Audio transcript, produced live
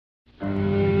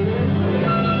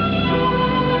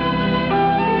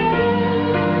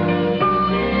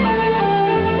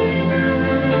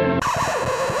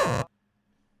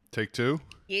Take two?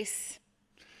 Yes.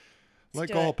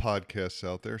 Like all podcasts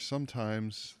out there,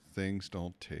 sometimes things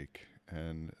don't take,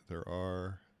 and there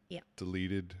are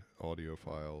deleted audio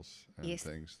files and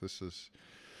things. This is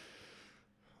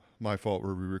my fault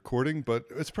we're re-recording, but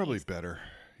it's probably better.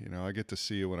 You know, I get to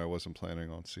see you when I wasn't planning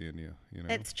on seeing you. You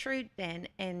know, It's true, Dan,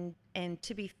 and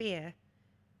to be fair,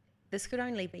 this could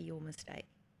only be your mistake.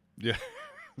 Yeah.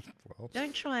 Well,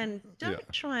 don't try and.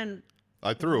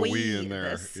 I threw a we in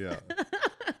there. This. Yeah.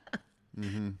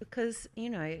 Mm-hmm. Because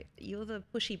you're the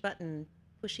pushy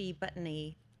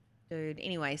buttony dude.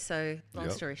 Anyway, so long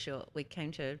story short, we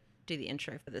came to do the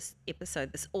intro for this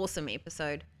episode, this awesome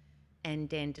episode, and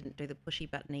Dan didn't do the pushy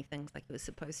buttony things like he was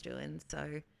supposed to, and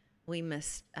so we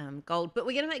missed gold. But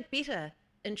we're going to make better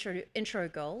intro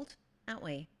gold, aren't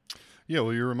we? Yeah.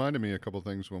 Well, you reminded me a couple of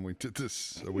things when we did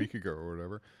this a week ago or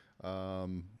whatever.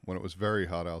 When it was very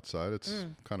hot outside. It's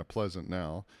kind of pleasant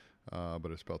now, but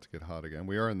it's about to get hot again.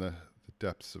 We are in the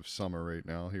depths of summer right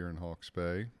now here in Hawke's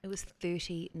Bay. It was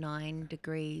 39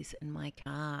 degrees in my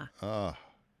car.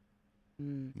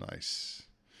 Nice.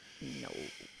 No.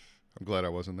 I'm glad I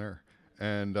wasn't there.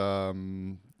 And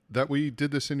that we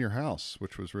did this in your house,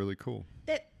 which was really cool.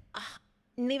 That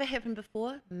never happened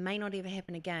before, may not ever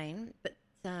happen again, but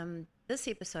this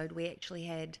episode we actually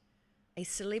had a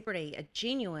celebrity, a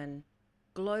genuine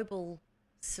global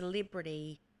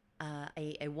celebrity,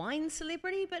 a wine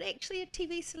celebrity, but actually a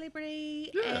TV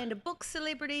celebrity and a book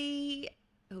celebrity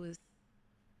who was,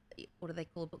 what do they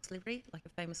call a book celebrity? Like a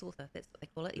famous author. That's what they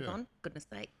call it. Yvonne, goodness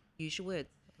sake, use your words.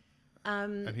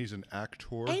 And he's an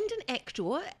actor.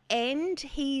 And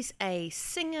he's a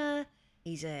singer.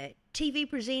 He's a TV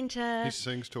presenter. He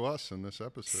sings to us in this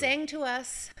episode. Sang to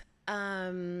us,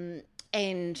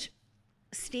 and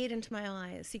stared into my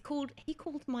eyes. He called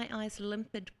my eyes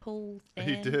limpid pools. Dan.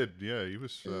 He did, yeah. He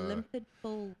was limpid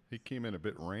pools. He came in a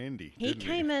bit randy. He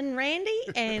came in randy,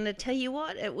 and I tell you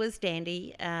what, it was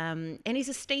dandy. And he's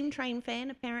a steam train fan,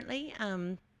 apparently.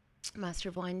 Master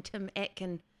of Wine Tim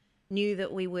Atkin knew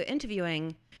that we were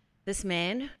interviewing this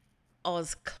man,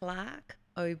 Clarke,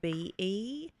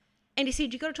 OBE. And he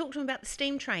said, you got to talk to him about the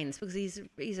steam trains because he's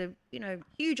a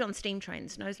huge on steam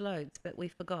trains, knows loads, but we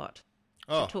forgot.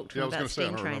 Oh, to talk to yeah, I him was about going to say, I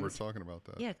don't steam remember trains. talking about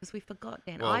that. Yeah, because we forgot,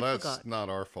 Dan. Well, I that's forgot. not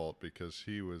our fault because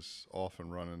he was off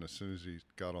and running as soon as he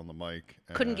got on the mic.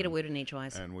 Couldn't get a word in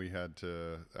edgewise. And we had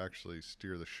to actually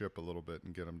steer the ship a little bit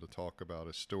and get him to talk about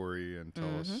his story and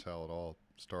tell us how it all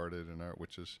started, and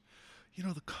which is,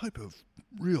 the type of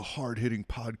real hard-hitting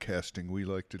podcasting we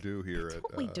like to do here That's at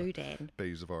what we do, Dan.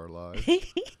 Bays of Our Lives.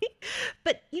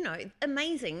 But,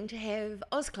 amazing to have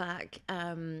Clarke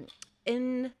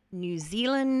in New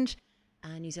Zealand.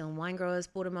 New Zealand wine growers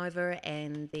brought him over,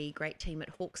 and the great team at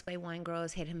Hawke's Bay Wine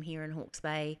Growers had him here in Hawke's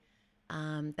Bay.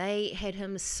 They had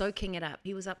him soaking it up.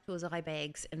 He was up to his eye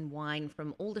bags in wine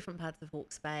from all different parts of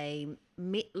Hawke's Bay,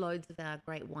 met loads of our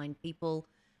great wine people,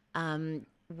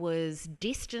 was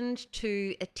destined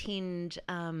to attend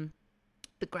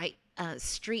the great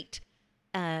street,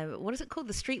 what is it called?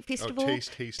 The street festival?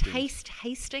 Taste Hastings. Taste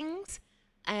Hastings.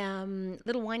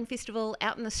 Little wine festival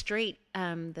out in the street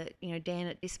that Dan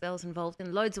at Decibel's involved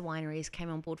in. Loads of wineries came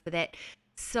on board for that.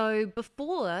 So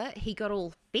before he got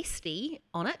all festy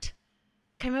on it,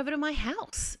 came over to my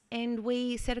house and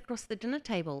we sat across the dinner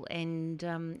table and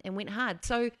went hard.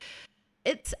 So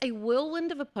it's a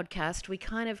whirlwind of a podcast. We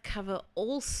kind of cover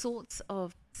all sorts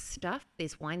of stuff.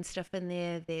 There's wine stuff in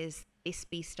there. There's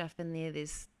SB stuff in there.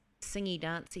 There's singy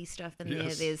dancey stuff in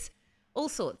there. There's all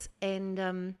sorts. And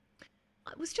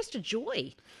it was just a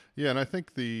joy. Yeah, and I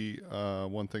think the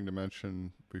one thing to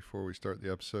mention before we start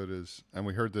the episode is, and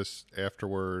we heard this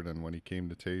afterward and when he came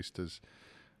to taste, is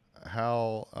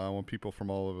how when people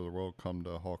from all over the world come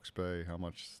to Hawke's Bay, how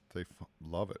much they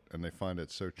love it and they find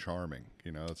it so charming.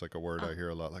 It's like a word I hear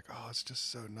a lot, like, oh, it's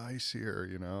just so nice here,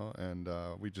 and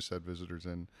we just had visitors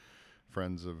in,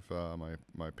 friends of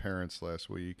my parents last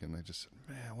week, and they just said,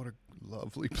 man, what a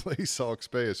lovely place Hawke's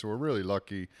Bay is. So we're really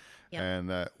lucky. Yep. And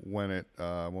that when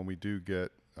we do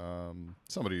get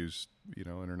somebody who's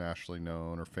internationally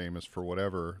known or famous for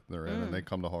whatever they're in, and they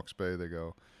come to Hawke's Bay, they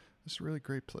go, this is a really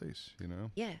great place,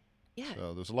 Yeah.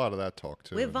 So there's a lot of that talk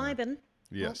too. We're vibing.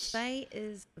 Yes. Hawke's Bay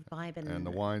is vibing. And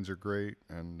the wines are great,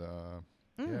 and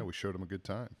we showed them a good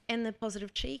time. And the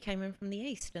positive chi came in from the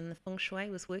east, and the feng shui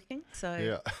was working.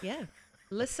 So yeah.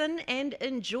 Listen and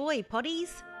enjoy,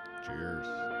 potties. Cheers.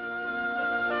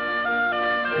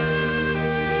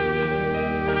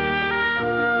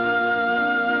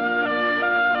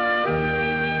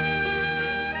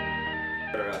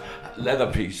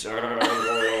 Leather piece. So I'm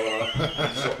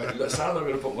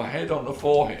going to put my head on the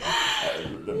forehead,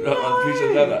 on a piece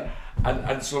of leather,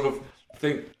 and sort of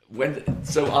think,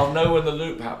 So I'll know when the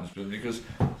loop happens because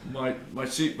my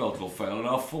seatbelt will fail and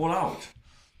I'll fall out.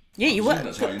 Yeah, you will.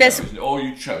 That's how you know, isn't it? Or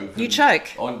you choke. You choke.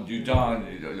 Or you die.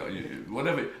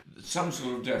 Whatever. Some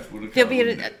sort of death will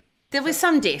occur. There'll be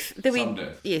some death. Some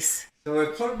death. Yes. So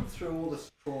we're putting through all this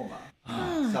trauma.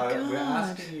 So we're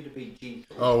asking you to be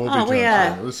gentle. Oh, we'll be we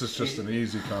gentle. are. This is just an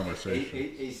easy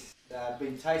conversation. He's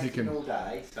been tasting all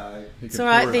day, so It's all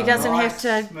right. He doesn't have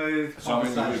to. smooth So I'm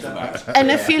in the mood for conversation. that. And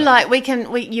if you like,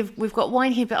 we've got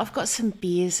wine here, but I've got some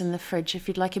beers in the fridge. If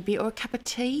you'd like a beer or a cup of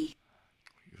tea,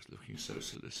 You're looking so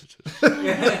solicitous.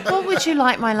 what would you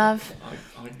like, my love?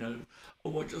 I know.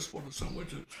 Oh, I just want somewhere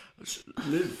to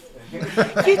live.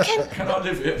 You can, Can I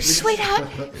live here, please? sweetheart.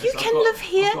 You can live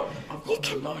here. I've You got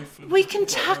can. no life. We can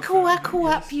tuckle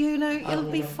up. You know, it'll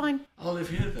be fine. I'll live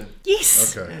here then.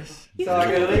 Yes. Okay. So I'm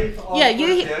going to leave on Yeah, you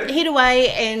with head away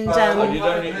and You don't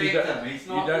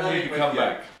need to come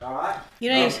back. Alright?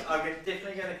 you know I'm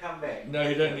definitely going to come back. No,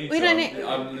 you don't need We to. don't need-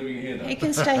 I'm living here now. he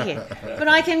can stay here. But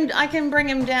I can bring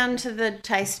him down to the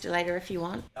taste later if you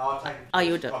want. I'll take Oh,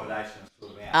 you'll do it. accommodation and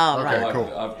sort them out. Oh, Okay, right. cool.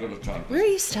 I've got to try and Where are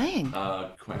you staying?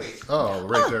 Quest. Oh,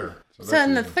 right there. So that's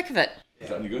in the easy. thick of it. Is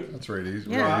that any good? That's right easy.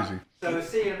 Yeah. Really easy. So we'll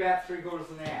see you in about 3/4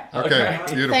 of an hour. Okay,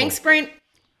 Okay. beautiful. Thanks, Brent.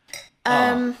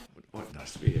 What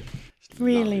nice to be here. It's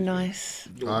Really lovely. nice.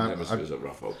 Northern Hemisphere's a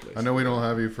rough old place. I know we don't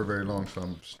have you for very long, so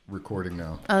I'm recording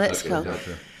now. Oh, that's cool.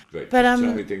 Gotcha. Great. But, Tell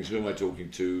me things. Who am I talking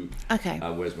to? Okay.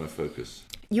 Where's my focus?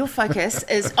 Your focus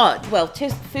is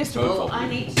first of all, I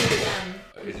need to.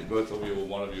 Is it both of you or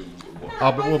one of you?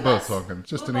 We're both talking.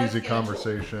 Just We'll an both easy get into it.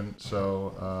 conversation.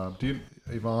 So,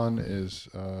 Yvonne is.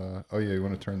 Oh yeah, you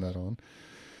want to turn that on?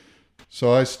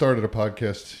 So I started a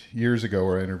podcast years ago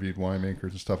where I interviewed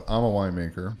winemakers and stuff. I'm a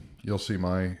winemaker. You'll see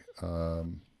my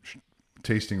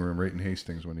tasting room right in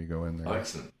Hastings when you go in there. Oh,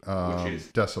 excellent. Which is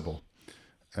Decibel.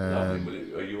 And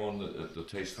lovely. Are you on the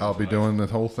tasting? I'll be tonight? doing the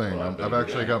whole thing. Well, I've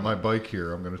actually got my bike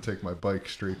here. I'm going to take my bike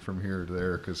straight from here to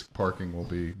there because parking will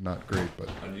be not great. But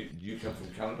And you come from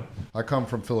Canada? I come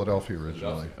from Philadelphia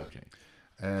originally, Okay.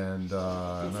 and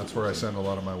that's where I send a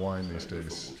lot of my wine these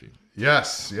days. Football team.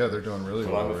 Yes, yeah, they're doing really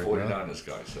Well, well I'm a right now. 49ers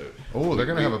guy, so. Oh, they're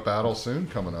going to have a battle soon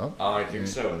coming up. I think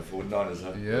so, and 49ers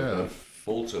have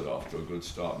faltered after a good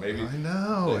start. Maybe I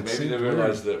know. It maybe seemed they weird.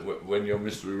 realise that when you're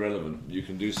Mr. Irrelevant, you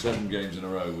can do 7 games in a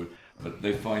row, but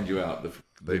they find you out.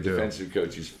 They The do. defensive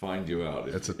coaches find you out.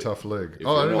 It's a tough league. if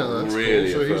Oh, I you're didn't not know that's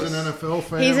really cool. So a he's an first- NFL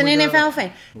fan. He's an We got- NFL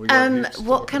fan. we got heaps to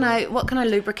What talk can about. I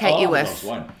lubricate you with?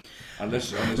 Wine.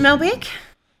 Unless Melbeck?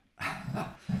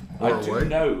 I Or do away.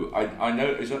 know. I know.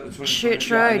 Is that the 20?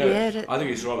 Church I Road, know. yeah. I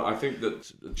think it's right. I think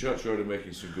that the Church Road are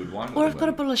making some good wine. Or at I've the got a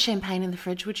moment. bottle of champagne in the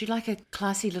fridge. Would you like a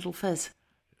classy little fizz?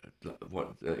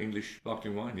 What English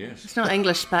sparkling wine? Yes. It's not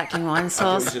English sparkling wine, I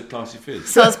thought you Soz. said classy fizz.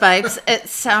 Soz, babes.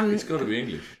 It's It's got to be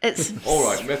English. It's All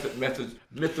right. Method.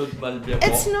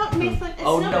 It's not method.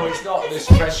 Oh, no, it's not this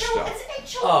French stuff. It's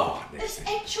actual. Oh, it's this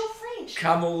actual French.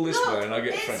 Come all this Look, way and I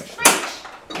get it's French.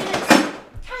 French.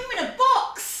 It came in a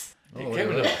box. It Oh,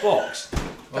 came yeah. in a box.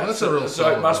 Oh, that's a real So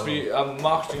solid it must bottle. be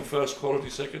marketing first, quality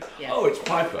second. Yeah. Oh, it's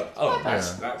Piper. Oh, Piper.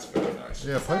 that's very nice.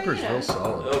 Yeah, Piper's you know. real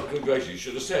solid. Oh, good gracious, you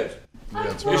should have said.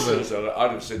 Yeah, it's You one of should have the said.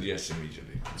 I'd have said yes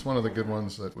immediately. it's one of the good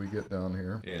ones that we get down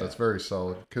here. Yeah. That's very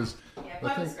solid because Yeah, I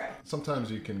Piper's think great. sometimes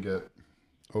you can get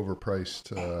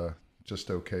overpriced,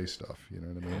 just okay stuff. You know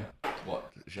what I mean?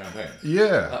 What champagne?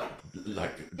 Yeah.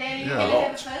 Like Danny, Yeah. can you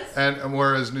have a fizz? And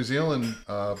whereas New Zealand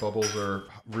bubbles are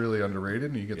really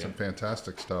underrated, and you get some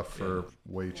fantastic stuff for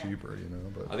way cheaper, you know.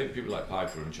 I But think people like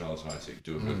Piper and Charles Heidsieck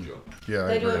do a good job. yeah, I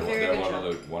They do agree. a very They're good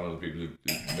one job. of the people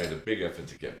who made a big effort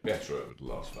to get better over the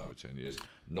last 5 or 10 years.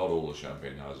 Not all the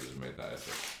champagne houses have made that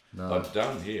effort. No. But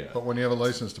down here, But when you have a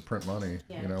license to print money,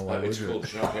 you know, why would it's you? called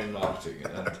champagne marketing,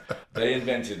 and they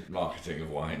invented marketing of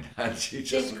wine, and you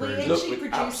just We look actually with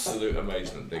produce- absolute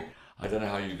amazement. Think, I don't know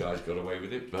how you guys got away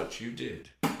with it, but you did.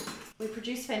 We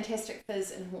produce fantastic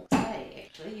fizz in Hawke's Bay,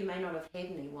 actually. You may not have had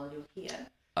any while you're here.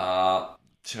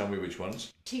 Tell me which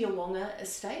ones. Tiawonga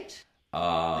Estate.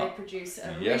 Uh, They produce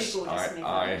a really yes, gorgeous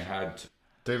I method. had.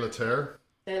 De La Terre?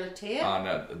 Delatere.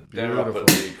 No, they're up at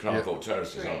the Cranthorpe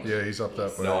Terraces, aren't they? Yeah, he's up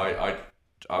that way. No,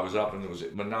 I was up and there was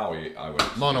Manawi. I went. To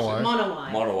Monowai. visit.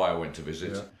 Monowai. Monowai I went to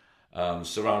visit.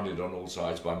 Surrounded on all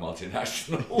sides by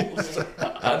multinationals.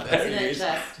 And there Isn't he it is,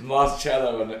 just?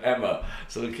 Marcello and Emma,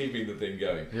 sort of keeping the thing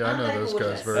going. Yeah, I know Aren't they those guys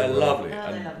gorgeous? very They're well. lovely Oh,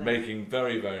 they're and lovely. making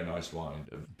very, very nice wine.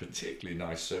 Particularly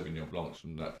nice Sauvignon Blancs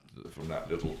from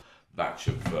that little batch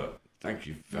of. Thank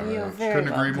you very You're much. very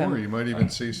Couldn't agree welcome. more. You might even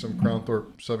see some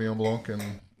Cranthorpe Sauvignon Blanc and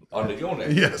Under your neck.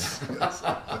 yes.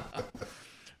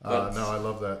 No, I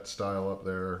love that style up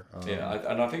there. Yeah,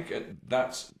 and I think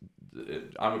that's.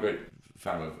 I'm a great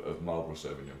fan of Marlborough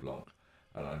Sauvignon Blanc,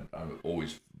 and I'm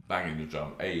always banging the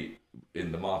drum, A,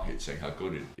 in the market saying how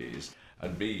good it is,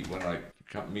 and B, when I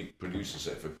meet producers,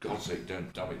 say, for God's sake,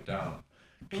 don't dumb it down.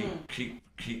 Keep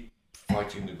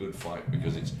fighting the good fight,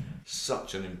 because it's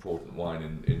such an important wine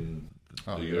in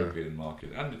the European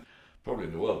market, and probably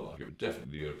in the world market, but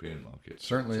definitely the European market.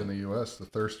 Certainly in the U.S., the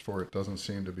thirst for it doesn't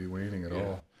seem to be waning at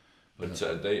all. But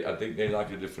I think they like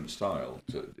a different style.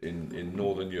 In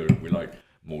Northern Europe, we like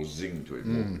more zing to it,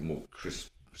 more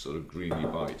crisp, sort of greeny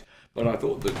bite. But I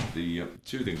thought that the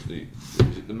two things,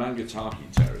 is it the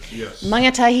Mangataki terrace? Yes.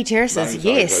 Mangatahi terraces, Mangataki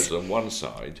yes. goes on one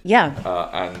side, Yeah.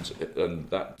 and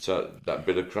that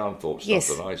bit of Crownthorpe stuff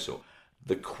Yes. that I saw.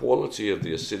 The quality of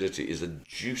the acidity is a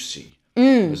juicy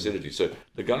acidity. So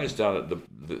the guys down at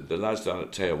the lads down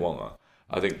at Teawonga,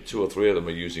 I think 2 or 3 of them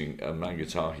are using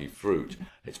Mangatahi fruit.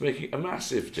 It's making a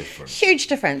massive difference. Huge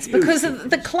difference, because of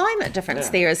the climate difference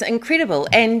there is incredible.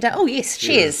 And, yes,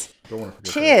 cheers. Don't want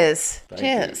to forget Cheers. Thank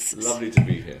Cheers. you. Lovely to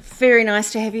be here. Very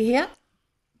nice to have you here.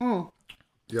 that.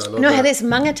 Yeah, I love No, that. there's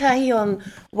Mangatahi on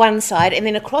one side, and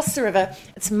then across the river,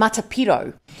 it's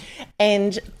Matapiro.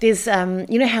 And there's,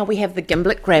 you know how we have the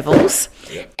Gimblett gravels,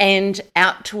 and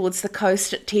out towards the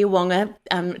coast at Teawonga,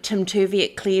 Tim Turvey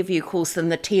at Clearview calls them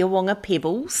the Teawonga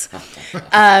pebbles.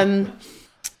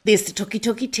 There's the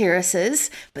Tuki terraces,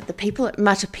 but the people at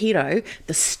Matapiro,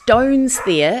 the stones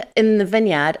there in the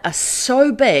vineyard are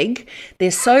so big, they're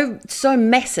so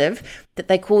massive that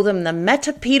they call them the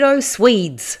Matapiro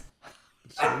Swedes.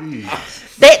 Sweet.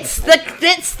 That's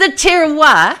the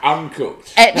terroir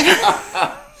Uncooked. at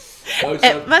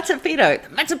Matapiro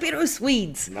Matapiro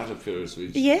Swedes.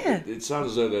 Swedes. Yeah. It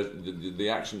sounds as though the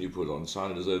accent you put on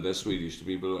sounded as though they're Swedish to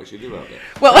people who actually live out there.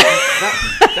 Well,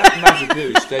 That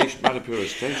Matapiro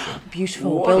station.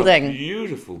 beautiful What building. A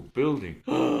beautiful building.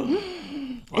 And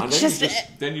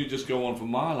then you just go on for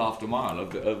mile after mile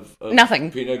of Nothing.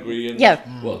 Pinot Gris and Yeah.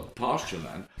 well, pasture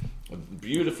land. A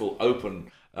beautiful open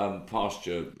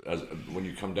pasture when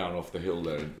you come down off the hill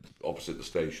there opposite the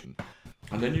station.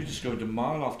 And then you just go into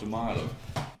mile after mile of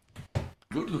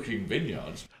good-looking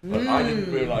vineyards. But I didn't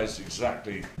realise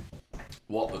exactly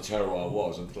what the terroir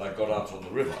was until I got out on the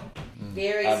river.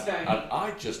 Very And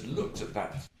I just looked at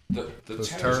that. The Those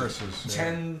terraces, terraces,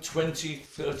 10, 20,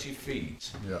 30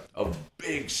 feet Yeah. of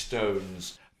big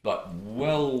stones, but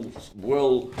well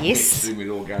Yes. mixed in with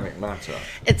organic matter.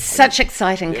 It's such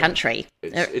exciting country.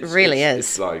 It really is.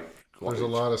 It's like There's a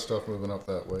lot of stuff moving up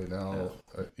that way now.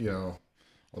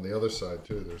 On the other side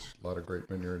too, there's a lot of great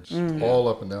vineyards all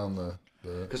up and down the.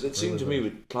 Because it seemed to me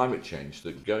with climate change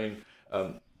that going,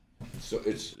 so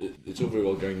it's all very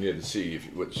well going near the sea,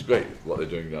 which is great what they're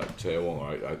doing at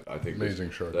Teawonga. I think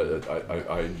Amazing shot.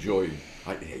 I enjoy.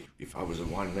 If I was a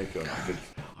winemaker,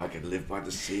 I could live by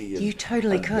the sea. You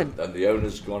totally could. And the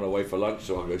owner's gone away for lunch,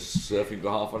 so I'll go surfing for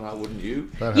half an hour. Wouldn't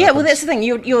you? That Yeah, well, happens. that's the thing.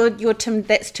 You're Tim.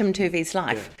 That's Tim Turvey's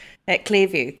life at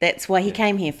Clearview. That's why he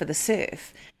came here for the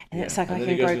surf. And it's like, And I then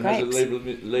can he goes grow and grapes.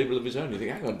 has a label of his own. You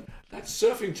think, hang on, that's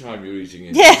surfing time you're eating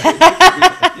in.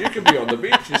 Yeah. You could be on the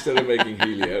beach instead of making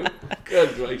helio.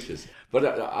 Good gracious. But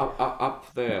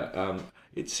up there,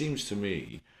 it seems to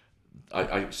me,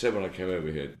 I said when I came over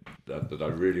here that I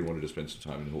really wanted to spend some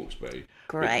time in Hawke's Bay.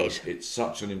 Great. Because it's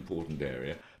such an important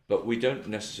area. But we don't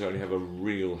necessarily have a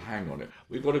real hang on it.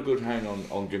 We've got a good hang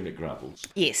on Gimlet Gravels.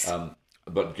 Yes.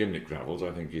 But Gimlet Gravels,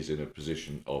 I think, is in a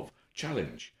position of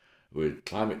challenge. With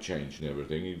climate change and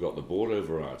everything, you've got the Bordeaux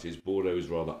varieties. Bordeaux is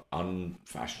rather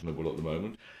unfashionable at the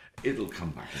moment. It'll come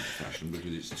back into fashion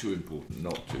because it's too important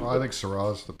not to. Well, I think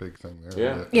Syrah's the big thing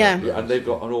there. Yeah. And they've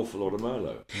got an awful lot of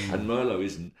Merlot. And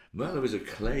Merlot is a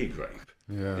clay grape.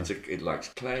 Yeah. It likes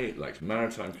clay, it likes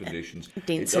maritime conditions.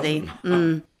 Density. It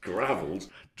doesn't like gravels,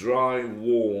 dry,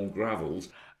 warm gravels,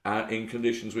 in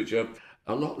conditions which are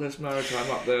a lot less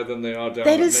maritime up there than they are down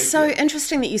That at is so Napier.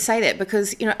 interesting that you say that,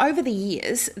 because over the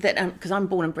years that because I'm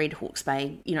born and bred Hawke's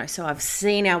Bay, so I've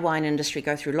seen our wine industry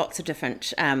go through lots of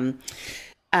different trends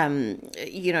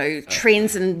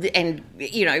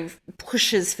and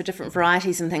pushes for different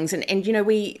varieties and things, and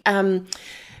we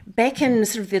back in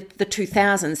sort of the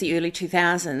 2000s, the early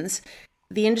 2000s.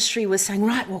 The industry was saying,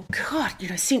 right, well, God,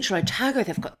 Central Otago,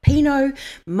 they've got Pinot,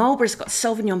 Marlborough's got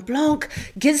Sauvignon Blanc,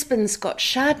 Gisborne's got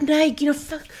Chardonnay,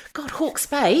 God, Hawke's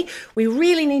Bay, we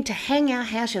really need to hang our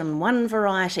hat on one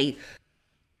variety.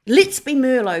 Let's be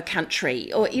Merlot country,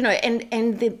 but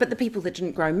the people that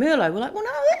didn't grow Merlot were like, well,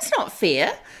 no, that's not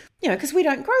fair, because we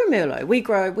don't grow Merlot. We're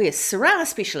Syrah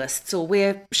specialists, or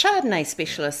we're Chardonnay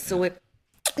specialists, or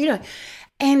we're,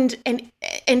 And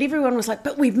everyone was like,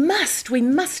 but we must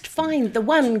find the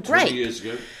one 20 grape. years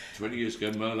ago, 20 years ago,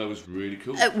 Merlot was really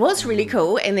cool. It was really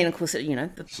cool, and then of course,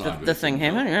 the thing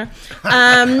happened.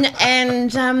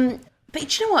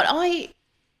 But you know what?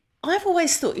 I've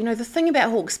always thought, the thing about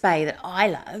Hawke's Bay that I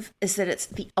love is that it's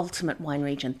the ultimate wine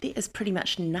region. There is pretty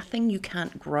much nothing you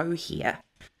can't grow here.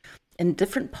 In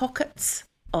different pockets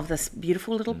of this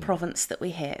beautiful little province that we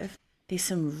have, there's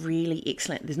some really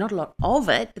excellent, there's not a lot of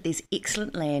it, but there's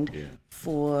excellent land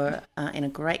for, and a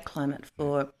great climate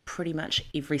for pretty much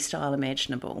every style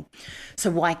imaginable.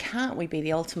 So why can't we be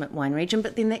the ultimate wine region?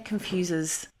 But then that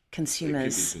confuses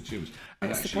consumers. And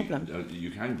that's actually, the problem.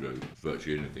 You can grow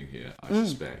virtually anything here, I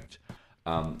suspect.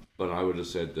 But I would have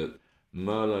said that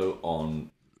Merlot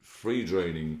on free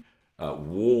draining,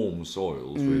 warm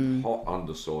soils with hot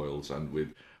undersoils and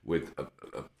with a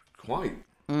quite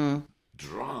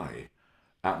dry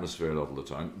atmosphere a lot of the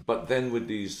time. But then with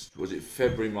these, was it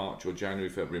February, March,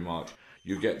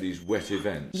 you get these wet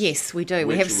events. Yes, we do.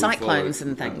 We have cyclones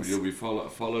and things. You'll be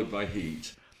followed by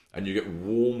heat, and you get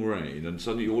warm rain, and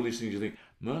suddenly all these things you think,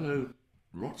 Merlot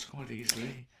rots quite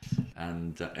easily,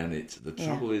 and the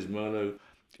trouble is Merlot,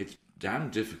 it's damn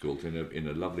difficult in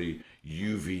a lovely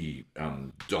UV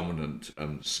dominant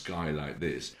sky like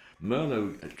this.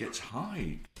 Merlot gets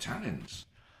high tannins,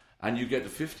 and you get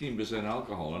 15%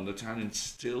 alcohol, and the tannins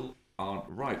still aren't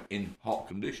ripe in hot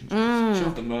conditions.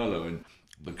 Shove the Merlot in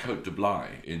the Côte de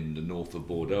Blaye in the north of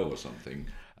Bordeaux or something,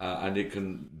 and it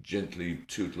can gently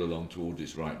tootle along towards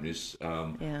its ripeness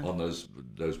on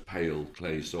those pale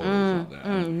clay soils out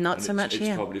there. Not so much here.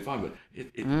 It's probably fine, but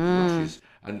it rushes,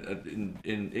 and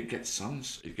it gets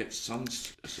suns. It gets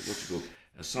suns. What's it called?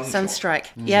 A sunstrike.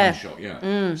 Sunshot.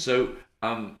 Yeah. So.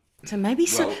 So maybe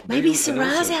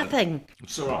Syrah's our thing.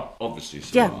 Syrah, obviously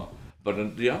Syrah. Yeah.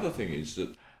 But the other thing is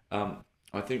that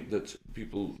I think that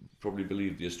people probably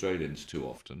believe the Australians too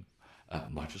often.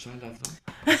 Much as I love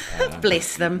them.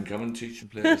 Bless them. You can come and teach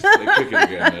and play cricket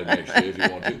again next year if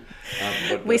you want to.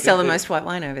 But we sell the most white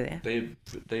wine over there.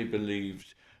 They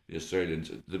believed the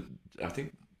Australians. I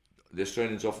think the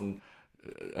Australians often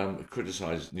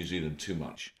criticise New Zealand too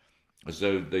much, as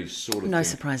though they sort of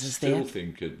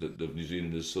think that the New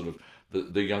Zealanders sort of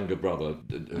the younger brother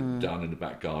down in the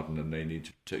back garden, and they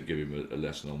need to give him a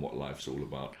lesson on what life's all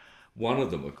about. One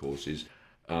of them, of course, is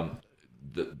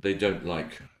that they don't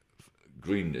like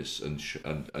greenness and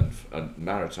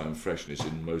maritime freshness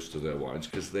in most of their wines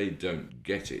because they don't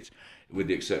get it, with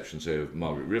the exception, say, of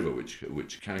Margaret River,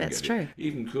 which can That's get true. it.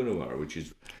 Even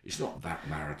Coonawarra, it's not that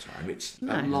maritime. It's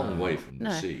a long way from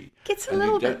the sea. Gets a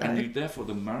little bit, though. And therefore,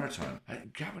 the maritime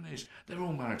Cabernets, they're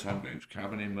all maritime grapes.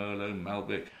 Cabernet Merlot,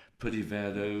 Malbec, Petit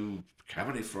Verdot,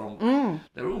 Cabernet Franc.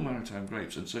 They're all maritime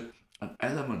grapes, and so an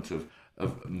element of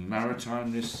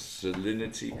maritimeness,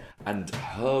 salinity, and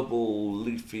herbal,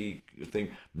 leafy thing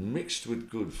mixed with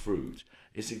good fruit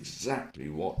is exactly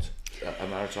what a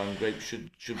maritime grape should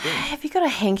be. Have you got a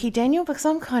hanky, Daniel? Because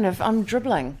I'm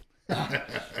dribbling.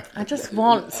 I just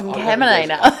want some Cabernet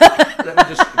now. Let me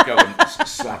just go and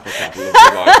slap a couple of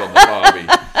guys on the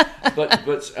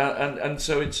Barbie. And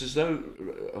so it's as though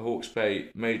Hawke's Bay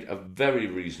made a very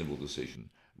reasonable decision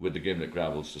with the Gimlet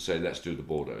Gravels to say, let's do the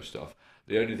Bordeaux stuff.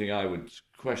 The only thing I would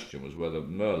question was whether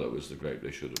Merlot was the grape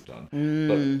they should have done.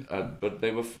 But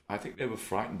I think they were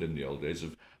frightened in the old days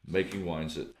of making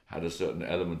wines that had a certain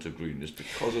element of greenness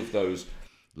because of those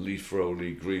leaf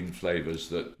rolly green flavours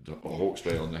that Hawke's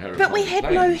Bay on the Hereford. But we had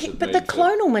the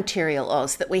clonal material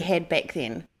that we had back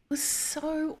then was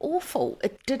so awful.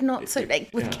 It did not suit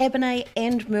with Cabernet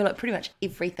and Merlot, pretty much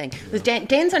everything. Yeah.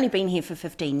 Dan's only been here for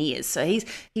 15 years, so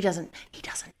he doesn't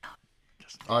know.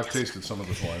 I've tasted some of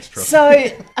those wines. Trust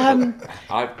me.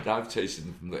 I've tasted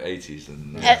them from the 80s,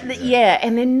 and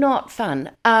and they're not fun.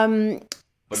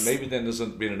 But maybe then there's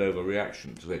been an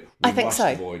overreaction to say we must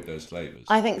avoid those flavours.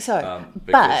 I think so.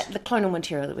 But the clonal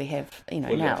material that we have,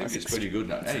 now, I think it's pretty good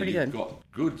now. You've got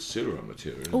good Syrah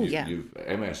material. Oh, You've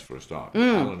MS for a start.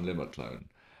 Alan Limmer clone.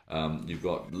 You've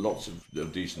got lots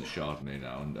of decent Chardonnay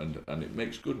now, and it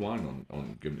makes good wine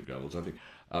on Gimlet Gravels. I think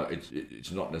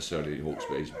it's not necessarily Hawke's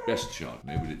Bay's best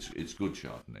Chardonnay, but it's good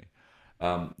Chardonnay.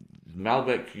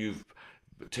 Malbec, you've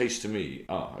taste to me.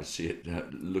 I see it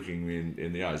looking me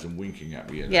in the eyes and winking at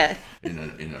me in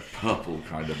a purple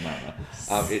kind of manner.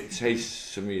 It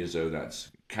tastes to me as though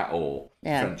that's Cahors,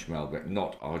 French Malbec,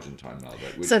 not Argentine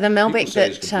Malbec. Which so the Malbec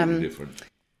that is completely different.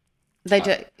 They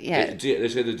do, they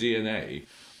say the DNA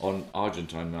on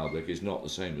Argentine Malbec is not the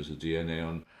same as the DNA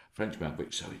on French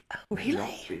Malbec. So really?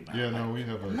 Malbec. Yeah, no, we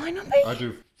have Might not be. I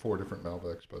do 4 different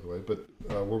Malbecs, by the way, but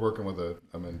we're working with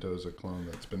a Mendoza clone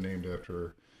that's been named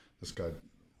after this guy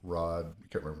Rod. I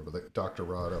can't remember, Dr.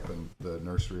 Rod up in the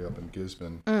nursery up in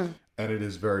Gisborne, and it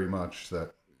is very much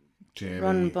that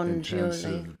jammy, Bon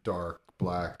intensive, dark,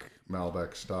 black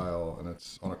Malbec style, and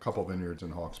it's on a couple vineyards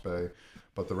in Hawke's Bay.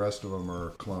 But the rest of them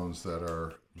are clones that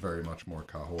are very much more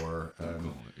Cahors,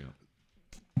 and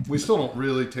we still don't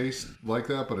really taste like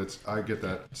that. But I get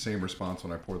that same response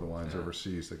when I pour the wines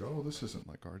overseas. They go, "Oh, this isn't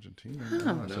like Argentina."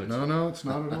 I said, "No, it's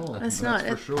not at all. That's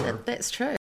for sure." That's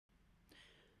true.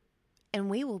 And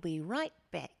we will be right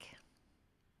back.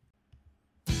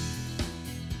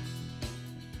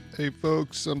 Hey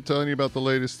folks, I'm telling you about the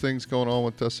latest things going on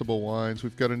with Decibel Wines.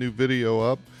 We've got a new video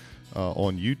up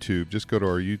on YouTube. Just go to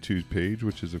our YouTube page,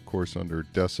 which is of course under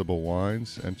Decibel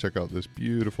Wines, and check out this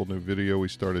beautiful new video we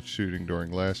started shooting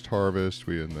during last harvest.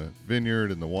 We in the vineyard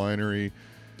and the winery.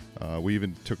 We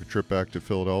even took a trip back to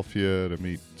Philadelphia to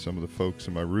meet some of the folks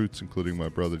in my roots, including my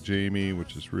brother Jamie,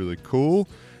 which is really cool.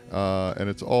 And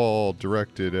it's all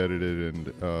directed, edited,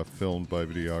 and filmed by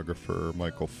videographer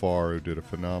Michael Farr, who did a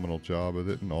phenomenal job with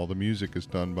it. And all the music is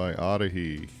done by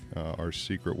Adahi, our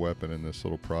secret weapon in this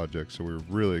little project. So we're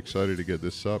really excited to get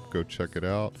this up. Go check it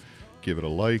out. Give it a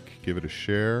like. Give it a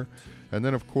share. And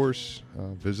then, of course,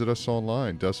 visit us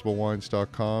online,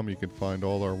 decibelwines.com. You can find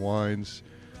all our wines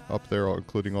up there,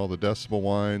 including all the Decibel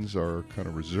wines, our kind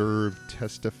of reserved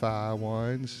Testify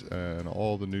wines, and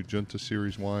all the new Junta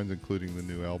series wines, including the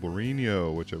new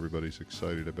Albarino, which everybody's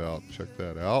excited about. Check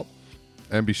that out.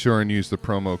 And be sure and use the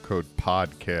promo code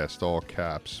PODCAST, all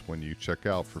caps, when you check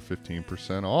out for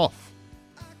 15% off.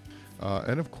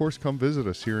 And of course, come visit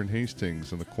us here in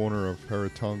Hastings in the corner of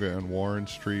Haratonga and Warren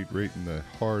Street, right in the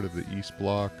heart of the East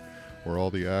Block, where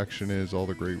all the action is, all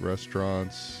the great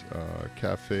restaurants,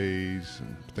 cafes,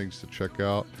 and things to check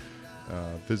out.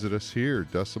 Visit us here,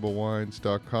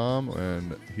 decibelwines.com,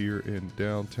 and here in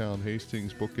downtown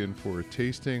Hastings, book in for a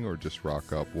tasting or just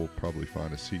rock up. We'll probably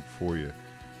find a seat for you.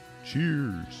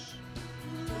 Cheers.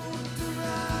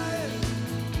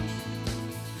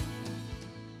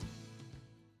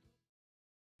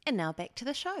 And now back to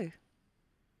the show.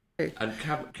 And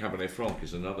Cabernet Franc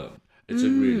is another. It's a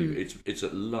really, it's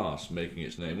at last making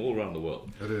its name all around the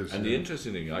world. It is. And the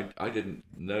interesting thing, I didn't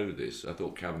know this. I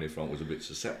thought Cabernet Franc was a bit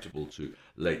susceptible to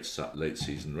late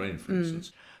season rain, for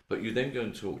instance. But you then go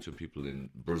and talk to people in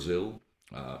Brazil,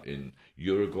 in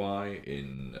Uruguay,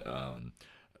 in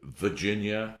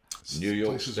Virginia, New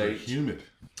York Places State. are humid.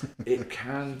 It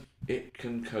can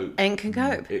cope. And can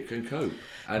cope. It can cope,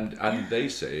 and they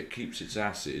say it keeps its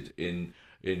acid in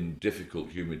difficult,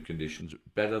 humid conditions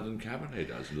better than Cabernet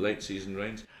does. In late season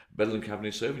rains, better than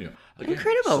Cabernet Sauvignon. Again,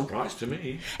 Incredible. surprise to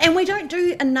me. And we don't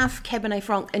do enough Cabernet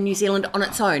Franc in New Zealand on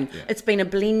its own. Yeah. It's been a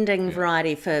blending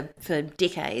variety for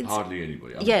decades. Hardly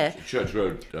anybody. Yeah. Church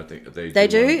Road, I think They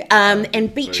do. one,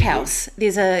 And Beach very House.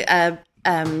 There's a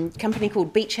company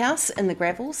called Beach House in the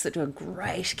Gravels that do a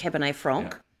great Cabernet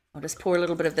Franc. Yeah. I'll just pour a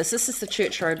little bit of this. This is the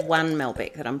Church Road 1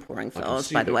 Malbec that I'm pouring for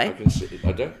Oz, by the way. I can see.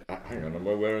 I don't. Hang on. Am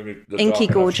I wearing the Inky dark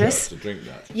enough gorgeous. shirt to drink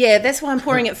that? Yeah, that's why I'm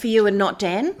pouring it for you and not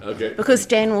Dan. Okay. Because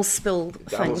Dan will spill Dan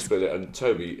will things. spill it, and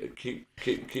Toby, keep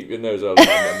your nose out of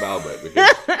that Malbec,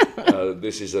 because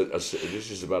this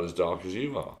is about as dark as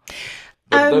you are.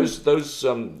 But those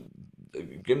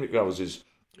Gimlet Gravels is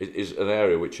an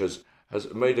area which has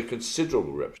made a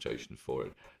considerable reputation for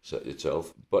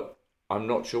itself, but I'm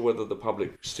not sure whether the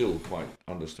public still quite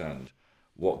understand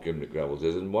what Gimlet Gravels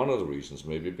is, and one of the reasons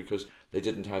maybe because they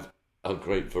didn't have a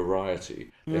great variety.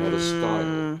 They had a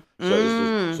style.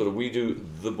 So it's sort of, we do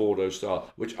the Bordeaux style,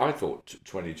 which I thought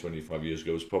 25 years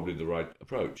ago was probably the right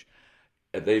approach.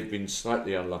 They've been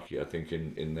slightly unlucky, I think,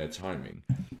 in their timing.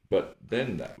 But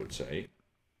then that would say,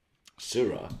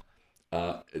 Syrah,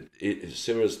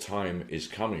 Syrah's time is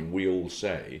coming, we all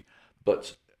say,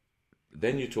 but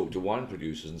then you talk to wine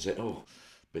producers and say, oh,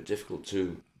 but difficult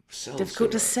to sell.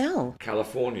 Difficult Syrah. to sell.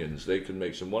 Californians, they can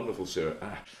make some wonderful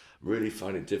Syrah. Really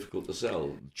find it difficult to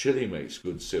sell. Chile makes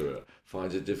good Syrah,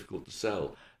 finds it difficult to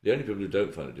sell. The only people who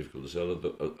don't find it difficult to sell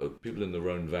are people in the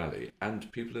Rhone Valley and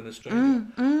people in Australia.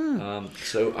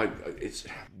 So it's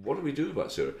what do we do about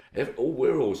Syrah? All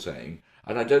we're all saying,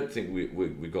 and I don't think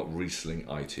we got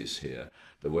Riesling-itis here,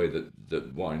 the way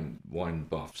that wine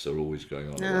buffs are always going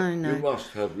on. No. You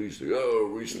must have Riesling. Oh,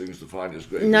 Riesling's the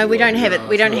finest grape. No, we don't have it.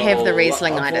 We don't have the Unfortunately,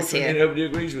 Riesling-itis here. Nobody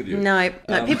agrees with you. No,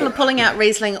 people are pulling out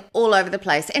Riesling all over the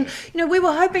place. And, we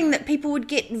were hoping that people would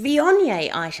get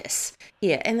Viognier-itis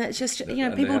here. And that's just,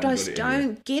 And people they haven't just got it in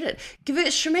don't get it.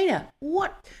 Gewürztraminer.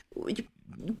 What?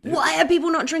 Why are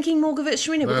people not drinking more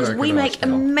Gewürztraminer? Because I we can make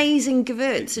understand. amazing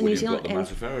Gewürz in New You've got Zealand.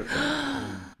 the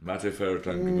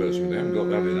Mateferritan Gewürz. They haven't got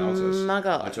that in Alsace. My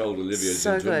God. I told Olivier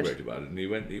So good. Zimmerberg about it, and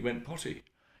he went potty.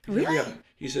 Really?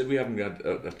 He said we haven't had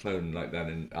a clone like that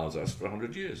in Alsace for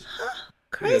 100 years.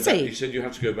 Crazy. He said you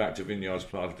have to go back to vineyards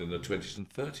planted in the 20s and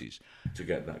 30s to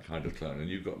get that kind of clone, and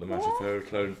you've got the Matafera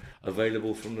clone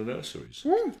available from the nurseries.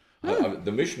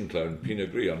 The Mission clone,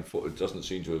 Pinot Gris, it doesn't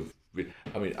seem to have.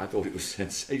 I mean, I thought it was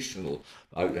sensational.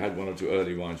 I had one or two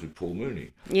early wines with Paul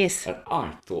Mooney. Yes. And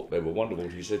I thought they were wonderful.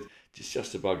 He said, it's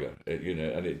just a bugger,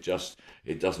 and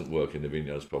it doesn't work in the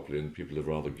vineyards properly, and people have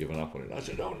rather given up on it. I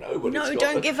said, oh no, but No, it's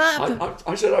got don't give up.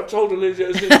 I said, I've told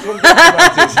Olivia since from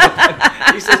about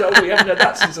it. He says, oh, we haven't had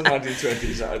that since the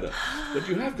 1920s either. But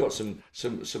you have got some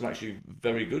actually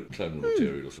very good clonal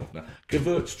material stuff now.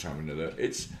 Gewürztraminer, though,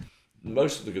 it's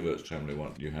most of the Gewürztraminer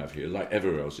one you have here, like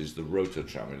everywhere else, is the Rota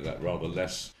Traminer, that rather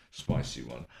less spicy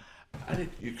one. And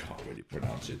you can't really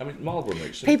pronounce it. I mean, Marlborough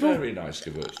makes some very nice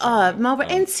Gewürz. Marlborough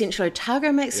and Central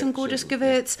Otago makes some gorgeous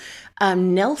Gewürz.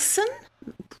 Nelson,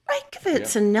 great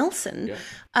Gewürz in Nelson. Yeah.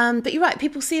 But you're right,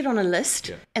 people see it on a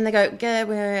list and they go,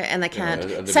 and they can't.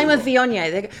 and Same with Viognier.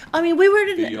 They go, I mean, we were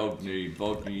at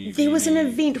there was an Viognier.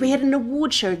 event, we had an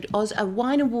award show, a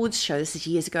wine awards show, this is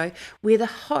years ago, where the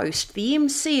host, the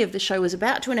MC of the show, was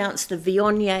about to announce the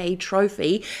Viognier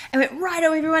trophy and went,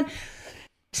 righto everyone,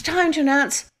 it's time to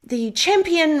announce the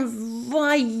champion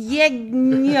Viognier.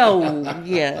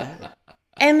 Yeah.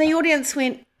 And the audience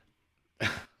went,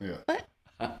 what?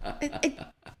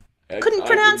 Couldn't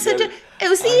pronounce it. It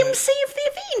was the MC of the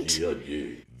event.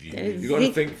 You've got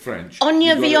to think French.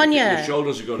 Anya Viognier. Your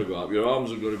shoulders have got to go up, your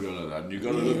arms have got to go like that, and you've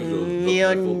got to look at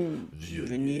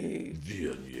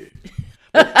Viognier.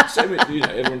 Same with,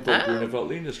 everyone thought Gruner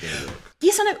Veltliner going to work.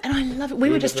 Yes, I know, and I love it. We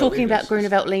were just talking about Gruner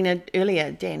Veltliner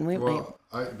earlier, Dan, weren't we? Well,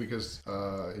 because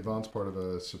Yvonne's part of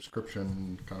a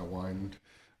subscription kind of wine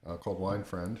called Wine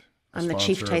Friend. I'm the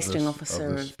chief tasting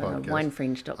officer of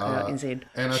winefriend.co.nz.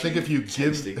 And I think if you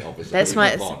give... That's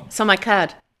it's on my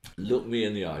card. Look me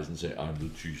in the eyes and say, I'm the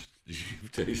chief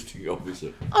tasting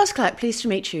officer. Clarke, pleased to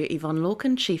meet you. Yvonne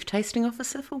Lorcan, chief tasting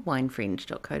officer for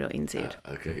winefriend.co.nz.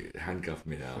 Okay, handcuff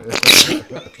me now.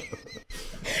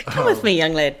 Come with me,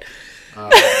 young lad.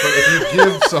 But if you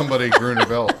give somebody Gruner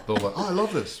Veldt, they'll like, oh, I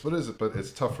love this. What is it? But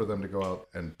it's tough for them to go out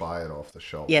and buy it off the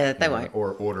shelf. Yeah, they won't.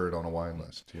 Or order it on a wine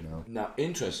list, Now,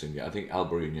 interestingly, I think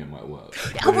Albarino might work.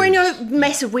 Albarino,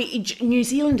 massive. New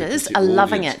Zealanders are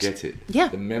loving it. Get it. Yeah.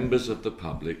 The members of the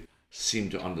public seem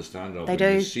to understand Albarino. They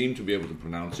do. Seem to be able to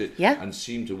pronounce it. Yeah. And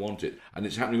seem to want it. And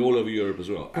it's happening all over Europe as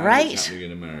well. Great. And it's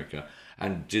happening in America.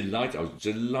 And I was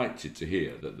delighted to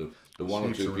hear that the one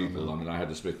or two people, I mean, I had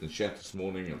a Smith and Chef this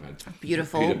morning, I've had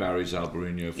beautiful Peter Barry's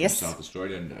Albarino from South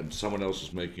Australia, and someone else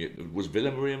was making it. Was Villa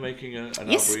Maria making an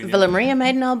Albarino? Yes, Villa Maria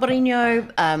made an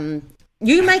Albarino.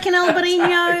 You make an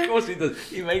Albarino? Of course he does.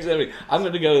 He makes everything. I'm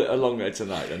going to go along there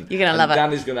tonight. And you're going to love it.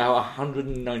 Danny's going to have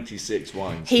 196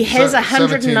 wines. He has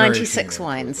 196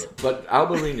 wines. But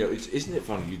Albarino, isn't it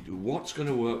funny? What's going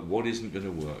to work, what isn't going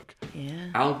to work? Yeah.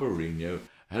 Albarino,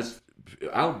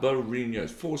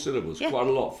 it's 4 syllables, quite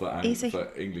a lot for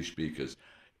English speakers.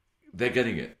 They're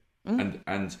getting it.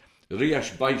 And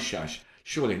Riash Baishash,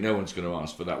 surely no one's going to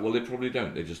ask for that. Well, they probably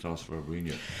don't. They just ask for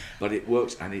Albarino. But it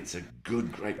works, and it's a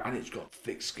good grape, and it's got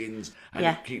thick skins, and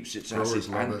it keeps its acid,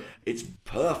 and it's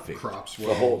perfect for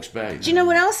Hawke's Bay. Do you know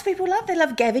what else people love? They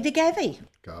love Gavi de Gavi.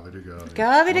 Gavi de Gavi.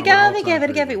 Gavi de Gavi, Gavi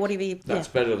de Gavi, whatever you... That's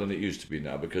better than it used to be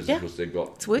now, because of course they've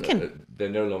got... It's working. They're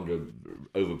no longer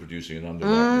overproducing and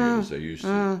underwriting as they used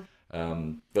to.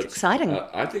 But it's exciting.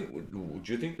 I think... Do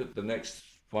you think that the next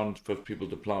one for people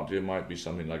to plant here might be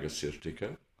something like a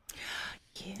Sirtico?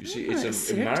 Yeah, you see,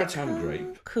 it's a maritime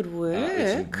grape. Could work.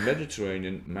 It's a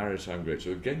Mediterranean maritime grape.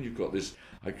 So again, you've got this...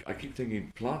 I keep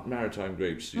thinking plant maritime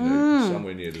grapes,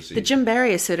 somewhere near the sea. The Jim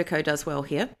Barry Assyrtiko does well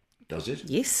here. Does it?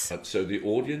 Yes. So the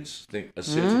audience think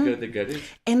Assyrtiko, they get it.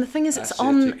 And the thing is, it's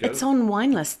on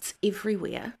wine lists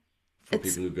everywhere. For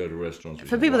people who go to restaurants.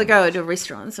 For people that go to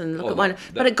restaurants and look at wine,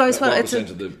 but it goes well. It's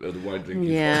of the wine drinking.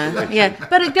 Yeah.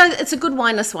 But it goes. It's a good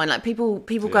wineless wine. Like people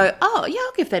go, oh yeah,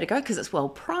 I'll give that a go because it's well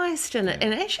priced and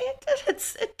actually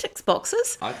it ticks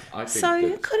boxes. I think so.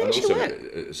 It could actually work.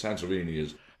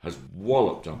 Santorini has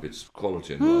walloped up its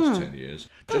quality in the last 10 years.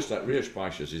 Just like Rias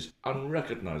Baixas is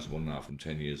unrecognisable now from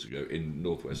 10 years ago in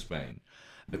northwest Spain.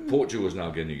 Portugal is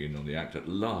now getting in on the act. At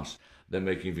last, they're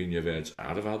making Vinha Verdes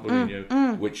out of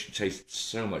Albarino, which tastes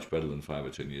so much better than 5 or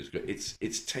 10 years ago.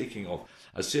 It's taking off.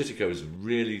 Assyrtiko is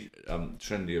really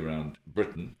trendy around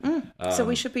Britain. So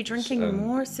we should be drinking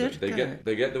more Assyrtiko.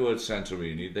 They get the word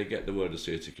Santorini, they get the word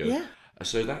Assyrtiko. Yeah.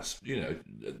 So that's 2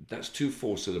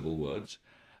 4-syllable words.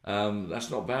 That's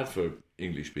not bad for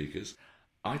English speakers.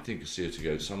 I think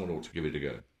Assyrtiko, someone ought to give it a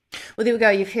go. Well, there we go.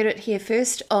 You've heard it here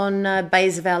first on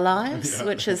Bays of Our Lives,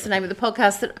 which is the name of the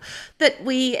podcast that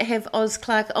we have Oz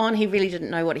Clarke on. He really didn't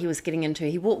know what he was getting into.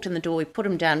 He walked in the door, we put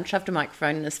him down, shoved a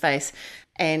microphone in his face,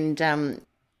 and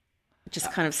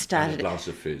just kind of started. And a glass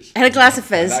of fizz. And a glass of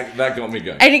fizz. That got me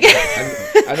going. And,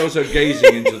 and also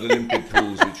gazing into the limpid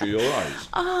pools which are your eyes.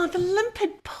 Oh, the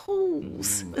limpid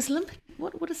pools. Is limpid?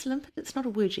 What is limpid? It's not a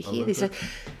word you hear. There's a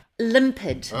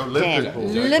limpid. Oh, limpid Dan.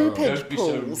 pools. Limpid Don't be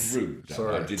pools. so rude. Dan.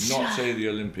 Sorry. I did not say the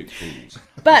Olympic pools.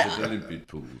 But- I said the limpid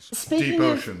pools. Speaking Deep of,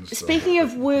 oceans, so. Speaking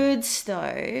of words, though,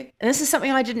 and this is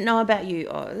something I didn't know about you,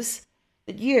 Oz.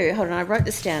 That you, hold on, I wrote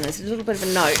this down as a little bit of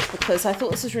a note because I thought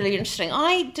this was really interesting.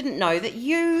 I didn't know that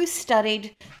you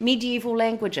studied medieval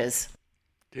languages.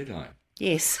 Did I?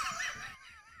 Yes.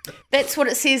 That's what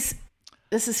it says.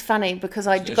 This is funny because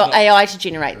I It's got not- AI to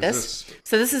generate this. this-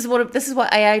 So this is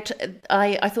what AI.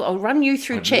 I thought I'll run you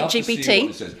through I'd love to see ChatGPT.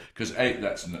 what it says, because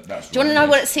that's. Do you want to know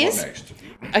what it says? What next?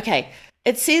 Okay.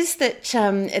 It says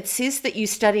that you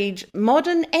studied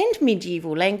modern and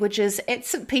medieval languages at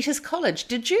St Peter's College.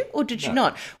 Did you or did you No.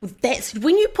 not? Well, that's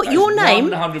when you put your name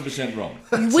 100% wrong.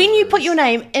 when you put your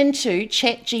name into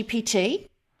ChatGPT.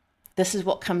 This is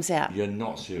what comes out. You're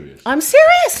not serious. I'm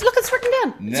serious. Look, it's written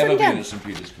down. It's Never written been down. at St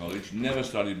Peter's College. Never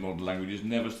studied modern languages.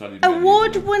 Never studied medieval.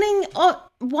 Award-winning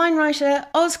wine writer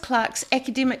Oz Clarke's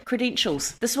academic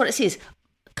credentials. This is what it says.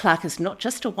 Clarke is not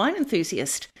just a wine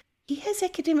enthusiast. He has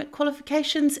academic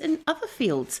qualifications in other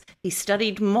fields. He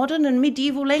studied modern and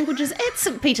medieval languages at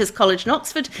St Peter's College in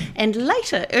Oxford and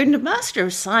later earned a Master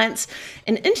of Science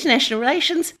in International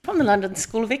Relations from the London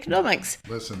School of Economics.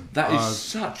 Listen, That is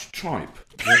such tripe.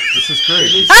 this is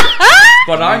great.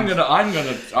 But I'm gonna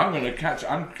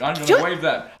wave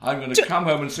that. I'm gonna come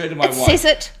home and say to my It wife, says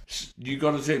it. "You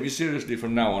got to take me seriously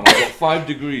from now on. I've got 5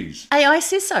 degrees." AI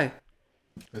says so.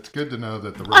 It's good to know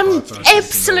that the I'm robots aren't taking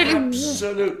absolutely over.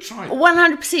 Absolute tripe.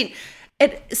 100%.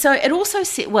 It also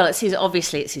says, well, it says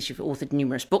you've authored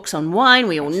numerous books on wine.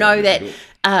 We all know that.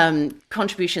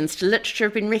 Contributions to literature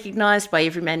have been recognised by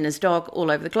every man and his dog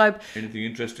all over the globe. Anything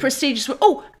interesting? Prestigious.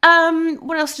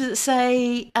 What else does it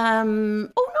say? No,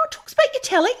 it talks about your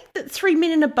telly. That 3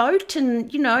 men in a boat,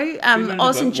 and Men in a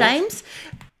Oz Boat, and what? James.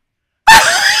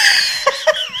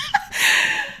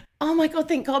 Oh my God!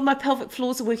 Thank God my pelvic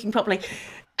floors are working properly.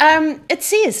 It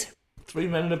says 3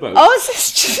 men in a boat. Oz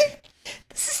is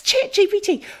this is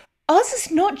ChatGPT. Oz is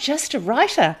not just a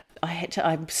writer.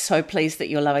 I'm so pleased that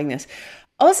you're loving this.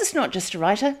 Oz is not just a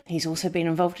writer. He's also been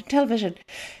involved in television.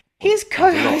 He has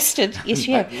co-hosted. Yes,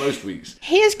 you have. Most weeks.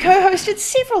 He has co-hosted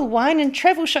several wine and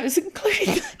travel shows,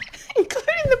 including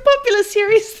the popular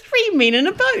series 3 Men in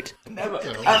a Boat. Never.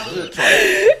 Absolute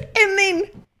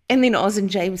tripe. And then Oz and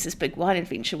James's big wine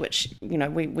adventure, which we know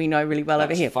really well over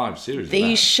That's here. 5 series. of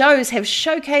These that. shows have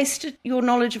showcased your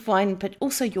knowledge of wine, but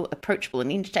also your approachable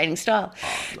and entertaining style.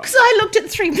 Because I looked at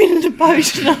 3 Men in a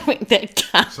Boat and I went, that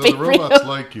can't So be the robots real.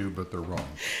 like you, but they're wrong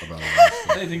about all this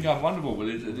stuff. They think I'm wonderful, but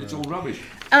it's all rubbish.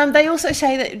 They also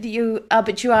say that you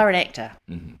are an actor.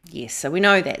 Mm-hmm. Yes, so we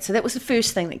know that. So that was the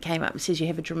first thing that came up. It says you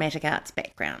have a dramatic arts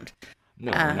background.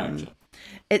 No, no.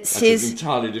 It That's an says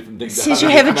entirely different thing. you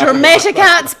have a dramatic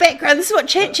arts background. This is what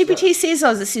ChatGPT says,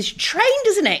 Oz. It says you trained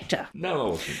as an actor. No, I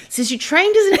wasn't. It says you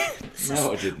trained as an actor.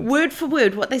 No, I didn't. Word for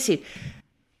word, what they said.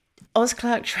 Oz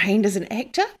Clarke trained as an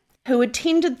actor who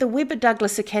attended the Webber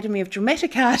Douglas Academy of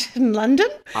Dramatic Art in London.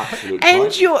 Absolute And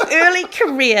tripe. your early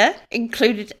career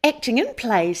included acting in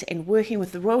plays and working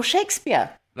with the Royal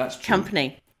Shakespeare That's true.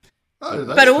 Company. Oh,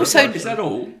 that's But true. also- Is that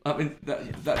all? I mean,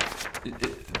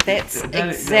 That's then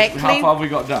exactly. How far have we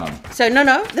got down? So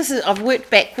no, I've worked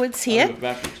backwards here. Look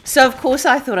backwards. So of course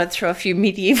I thought I'd throw a few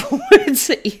medieval words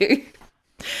at you.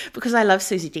 Because I love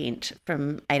Susie Dent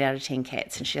from 8 out of 10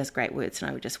 Cats, and she has great words,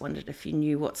 and I just wondered if you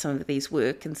knew what some of these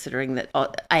were, considering that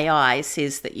AI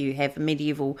says that you have a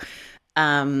medieval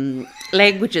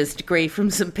languages degree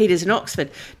from St Peter's in Oxford.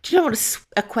 Do you know what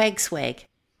a quag swag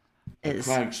is?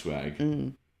 Crag swag.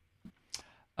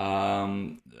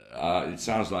 It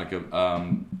sounds like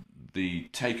the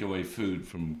takeaway food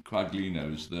from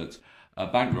Quaglinos that a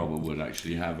bank robber would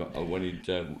actually have when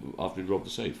after he'd robbed the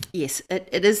safe. Yes,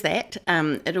 it is that.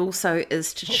 It also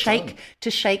is to shake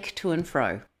to and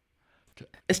fro.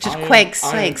 It's just quag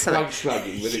swag. So quag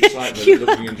swagging with excitement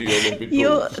looking into your limpid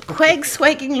you're pools. quag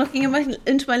swagging looking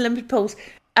into my limpid pools.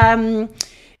 And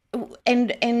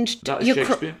That's your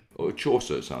Shakespeare? Or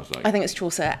Chaucer, it sounds like. I think it's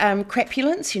Chaucer.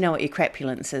 Crapulence. You know what your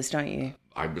crapulence is, don't you?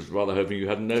 I was rather hoping you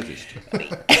hadn't noticed.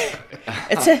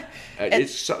 It's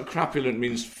Crapulent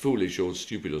means foolish or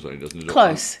stupid or something, doesn't it?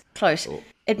 close. Oh.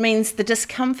 It means the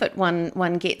discomfort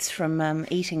one gets from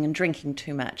eating and drinking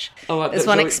too much. Oh, As so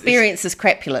one it's- experiences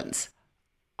crapulence.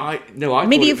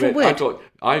 Medieval word. I thought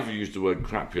I've used the word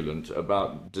crapulent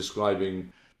about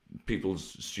describing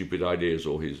people's stupid ideas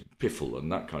or his piffle and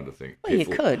that kind of thing. Well, you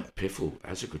could. Piffle,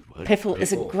 that's a good word. Piffle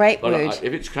is a great but word.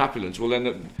 If it's crapulent, well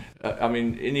then,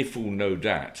 any fool know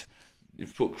that. You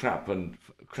put crap and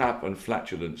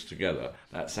flatulence together.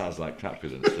 That sounds like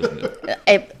crapulence, doesn't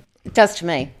it? It does to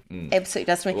me.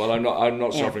 Absolutely does to me. Well, I'm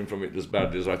not suffering from it as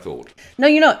badly as I thought. No,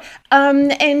 you're not.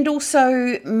 And also,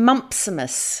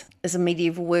 mumpsimus is a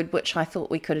medieval word which I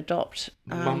thought we could adopt.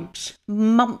 Mumps.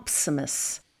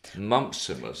 Mumpsimus.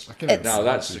 Mumpsimus. Now,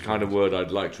 that's the kind of word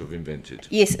I'd like to have invented.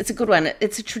 Yes, it's a good one.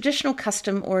 It's a traditional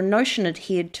custom or a notion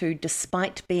adhered to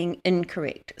despite being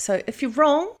incorrect. So if you're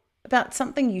wrong about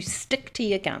something, you stick to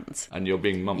your guns. And you're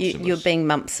being mumpsimus. You're being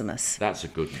mumpsimus. That's a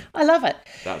good one. I love it.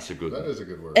 That's a good one. That is a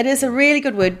good word. It is a really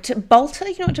good word. To bolter,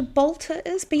 you know what to bolter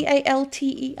is?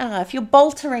 Balter. If you're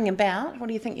boltering about, what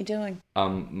do you think you're doing?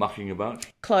 Mucking about.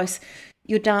 Close.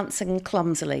 You're dancing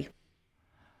clumsily.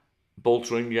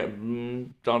 Boltering, yeah,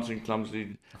 dancing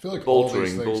clumsily. I feel like boltering, all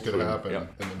these things could boltering, happen yeah.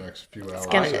 in the next few hours.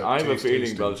 I have a feeling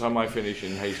Tasting. by the time I finish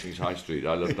in Hastings High Street,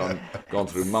 I'll have gone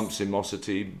through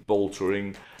mumpsimosity,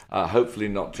 boltering, hopefully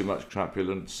not too much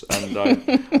crapulence, and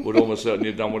I would almost certainly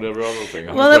have done whatever other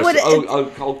thing. Well, it would.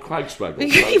 Called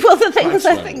quagswaggle. Well, the thing is,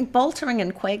 I think boltering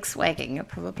and quagswagging are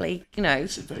probably,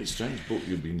 It's a very strange book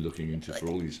you've been looking into for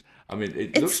all these. I mean,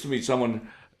 it looks to me someone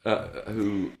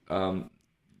who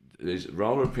is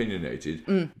rather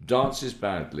opinionated, dances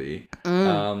badly.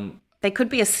 They could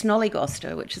be a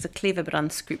snollygoster, which is a clever but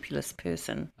unscrupulous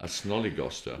person. A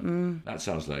snollygoster. That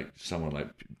sounds like someone like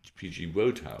P.G.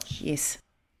 Wodehouse. Yes.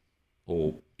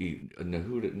 Or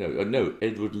Edward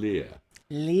Lear.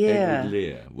 Lear. Edward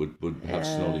Lear would have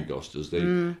snollygosters.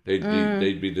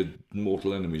 They'd be the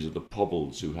mortal enemies of the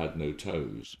pobbles who had no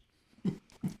toes.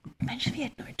 Imagine if he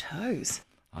had no toes.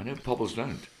 I know pobbles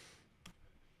don't.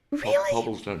 Really?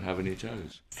 Pobbles don't have any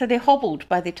toes. So they're hobbled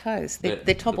by their toes. They're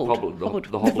tobbled. The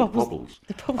hobbled pobbles.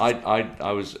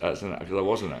 I was because I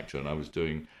was an actor and I was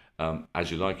doing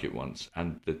As You Like It once,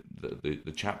 and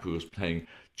the chap who was playing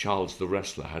Charles the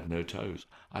Wrestler had no toes.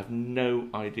 I have no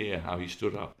idea how he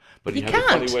stood up, but he had a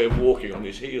funny way of walking on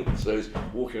his heels. So he's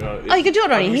walking on. Oh, you could do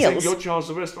it on your heels. You're Charles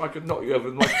the Wrestler. I could knock you over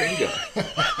with my finger.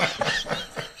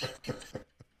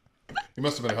 He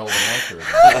must have been a hell of an actor.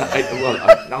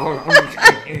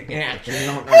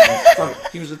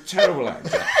 He was a terrible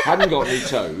actor. Hadn't got any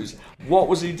toes. What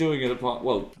was he doing in a part?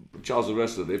 Well, Charles the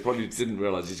Wrestler. They probably didn't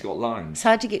realise he's got lines. It's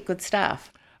hard to get good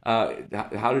staff. How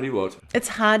did he what? It's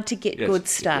hard to get good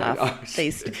staff.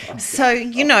 Yeah. So,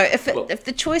 if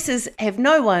the choices have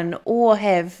no one or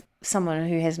have someone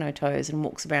who has no toes and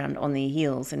walks around on their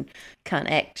heels and can't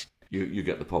act, you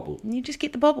get the pobble. you just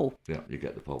get the bobble. Yeah, you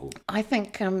get the pobble. I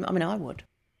think, I would.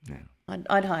 Yeah.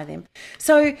 I'd hire them.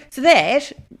 So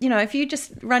that, if you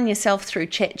just run yourself through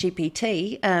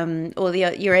ChatGPT or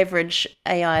your average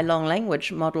AI long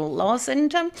language model, Loz,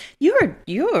 and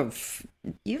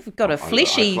you've got a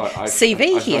fleshy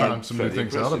CV here. I found some new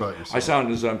things out about yourself. I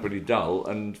sound as though I'm pretty dull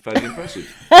and fairly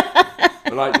impressive.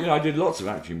 But I did lots of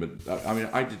acting, but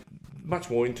I did much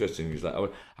more interesting is that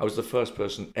I was the first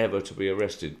person ever to be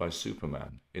arrested by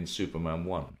Superman in Superman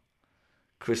 1.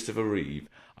 Christopher Reeve.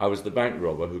 I was the bank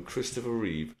robber who Christopher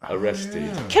Reeve arrested.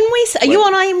 Yeah. Can we say, are you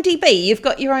on IMDb? You've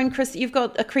got your own you've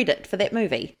got a credit for that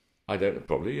movie.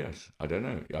 Probably yes. I don't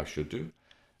know. I should do.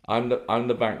 I'm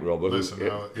the bank robber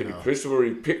who Christopher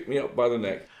Reeve picked me up by the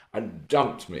neck and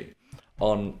dumped me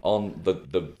on the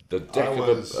deck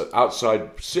of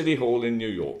outside City Hall in New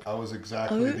York. I was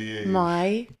exactly the age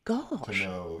My gosh. to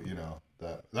know,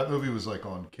 that movie was like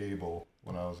on cable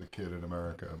when I was a kid in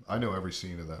America. I know every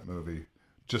scene of that movie.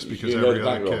 Just because every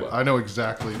other kid, I know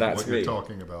exactly what you're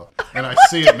talking about, and I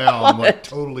see it now. I'm like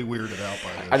totally weirded out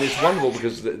by this. And it's wonderful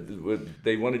because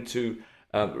they wanted to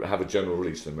have a general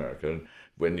release in America, and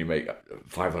when you make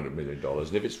 $500 million,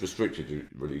 and if it's restricted to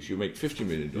release, you make $50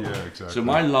 million. Yeah, exactly. So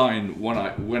my line when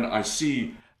I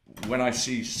see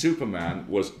Superman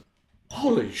was,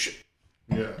 "Holy shit!"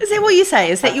 Yeah. Is that what you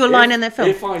say? Is that your line in that film?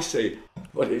 If I say,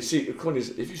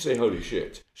 if you say "holy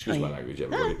shit," excuse my language,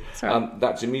 everybody, that's right.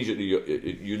 That's immediately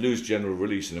you lose general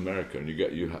release in America, and you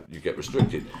get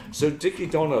restricted. So Dickie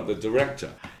Donner, the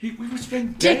director, we would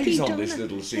spend days on this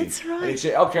little scene. That's right. And he'd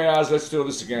say, "Okay, Az, let's do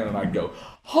this again," and I'd go,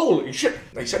 "Holy shit!"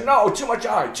 And he said, "No, too much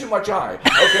eye. Okay,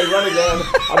 run again,"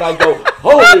 and I'd go,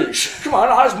 "Holy shit! Come on,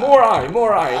 Az, more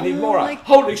eye. I need more eye.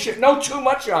 Holy shit! No, too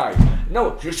much eye.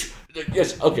 No."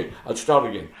 Yes, okay, I'll start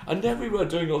again. And then we were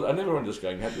doing all and everyone just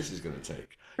going, "How this is going to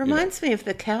take." Reminds me of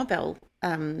the cowbell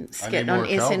skit on more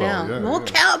SNL. cowbell, yeah, More yeah.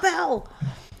 cowbell.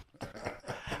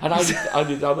 And I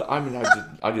did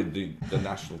the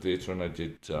National Theatre, and I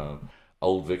did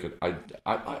Old Vic.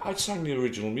 I sang the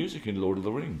original music in Lord of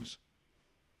the Rings.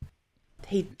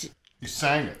 You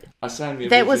sang it. I sang the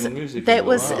that original was music. that in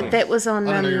Lord was of the Rings. that was on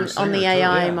the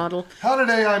AI yeah. model. How did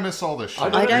AI miss all this shit?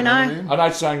 I don't know. And I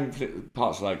sang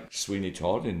parts like Sweeney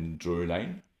Todd in Drury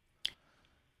Lane.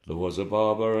 There was a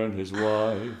barber and his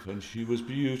wife, and she was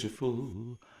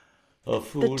beautiful. A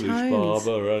foolish tones.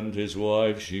 barber and his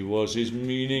wife, she was his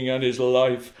meaning and his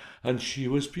life, and she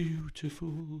was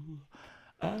beautiful,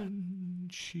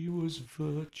 and she was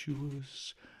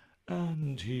virtuous,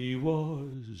 and he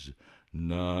was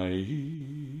naive.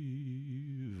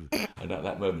 And at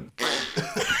that moment,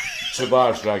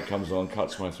 Tobias Drag comes on,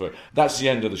 cuts my throat. That's the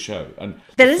end of the show. And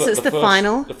It's the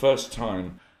final. The first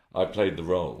time I played the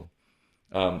role,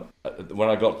 when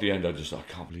I got to the end, I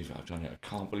can't believe I've done it. I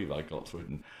can't believe I got through it,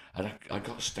 and I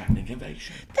got a standing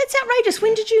ovation. That's outrageous.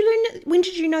 When did you learn? When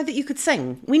did you know that you could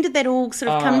sing? When did that all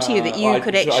sort of come to you that you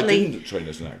could actually? I didn't train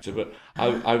as an actor, but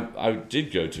I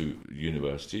did go to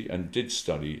university and did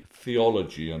study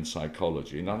theology and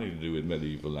psychology, nothing to do with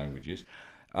medieval languages,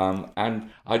 and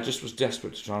I just was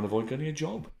desperate to try and avoid getting a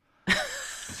job.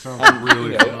 Sounds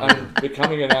really And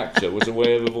becoming an actor was a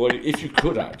way of avoiding. If you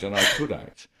could act, and I could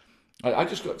act. I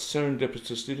just got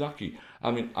serendipitously lucky.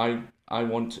 I mean, I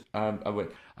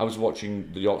was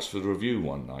watching the Oxford Review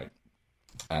one night,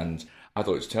 and I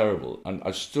thought it's terrible. And I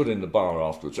stood in the bar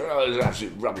afterwards. Oh, this is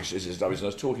absolute rubbish. This is rubbish. And I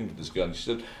was talking to this girl, and she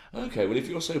said, "Okay, well, if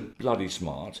you're so bloody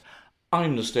smart,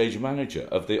 I'm the stage manager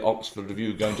of the Oxford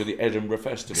Review going to the Edinburgh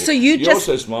Festival. So you're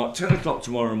so smart. 10 o'clock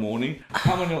tomorrow morning.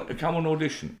 Come on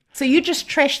audition." So you just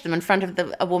trashed them in front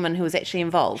of a woman who was actually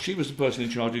involved. She was the person in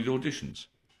charge of the auditions.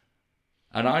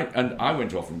 And I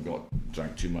went off and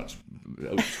drank too much.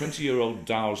 A 20-year-old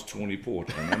Dow's Tawny Port,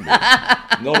 I remember.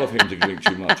 Not of him to drink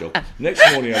too much of. Next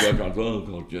morning I woke up, oh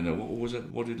God, what was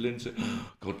it? What did Lynn say?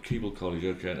 God, Keble College,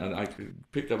 okay. And I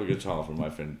picked up a guitar from my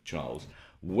friend Charles,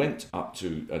 went up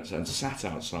to, and sat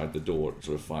outside the door at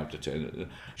sort of 5 to 10.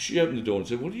 She opened the door and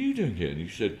said, "What are you doing here?" And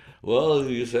she said, "Well,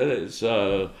 you said it's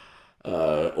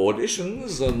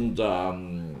auditions and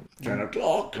 10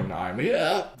 o'clock and I'm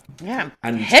here." Yeah,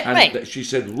 And she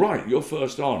said, "Right, you're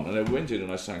first on." And I went in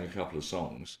and I sang a couple of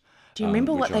songs. Do you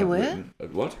remember what they were?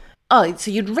 What? Oh,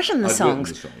 so you'd written the songs.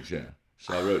 I'd written the songs, yeah.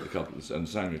 So I wrote and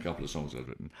sang a couple of songs I'd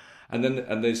written. And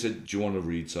then they said, "Do you want to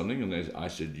read something?" And I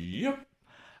said, "Yep."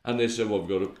 And they said, "Well, we've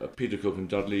got a Peter Cook and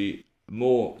Dudley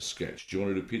Moore sketch. Do you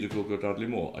want to do Peter Cook or Dudley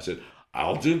Moore?" I said,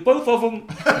 "I'll do both of them."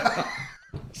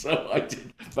 So I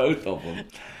did both of them.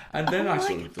 And then I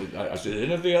said,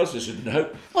 "Anything else?" They said, "No."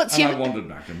 I wandered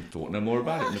back and thought no more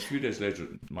about it. And a few days later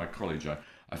at my college, I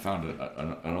found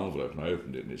an envelope and I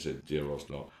opened it and it said, "Dear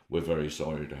Oslo, we're very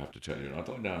sorry to have to tell you." And I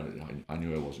thought, no, I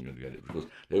knew I wasn't going to get it because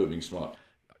they were being smart.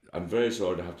 "I'm very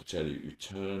sorry to have to tell you, you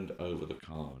turned over the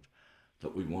card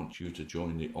that we want you to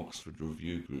join the Oxford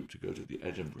Review group to go to the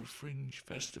Edinburgh Fringe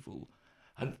Festival."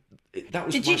 And that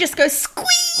was. Did you just go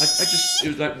squeeze? It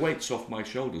was like weights off my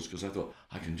shoulders because I thought,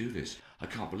 I can do this. I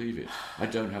can't believe it. I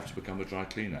don't have to become a dry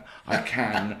cleaner. I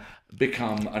can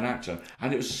become an actor.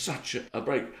 And it was such a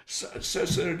break, so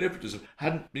serendipitous.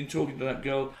 Hadn't been talking to that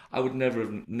girl, I would never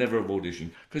have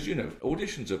auditioned. Because,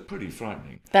 auditions are pretty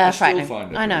frightening. They're frightening. I still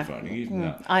find them pretty frightening, even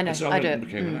now. I know, and so I I do. went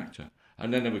and became an actor.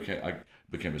 And then I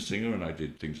became a singer and I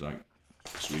did things like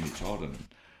Sweeney Todd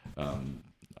and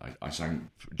I sang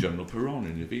General Perron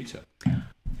in Evita.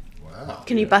 Wow.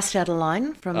 Can you bust out a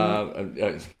line from?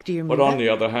 Do you remember? But on the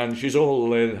other hand, she's all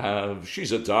they have.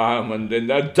 She's a diamond in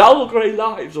their dull grey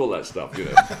lives. All that stuff,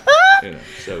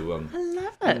 So I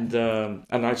love it.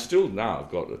 And I still now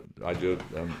I do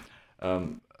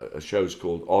shows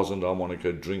called Oz and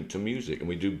Harmonica Drink to Music, and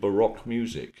we do Baroque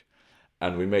music,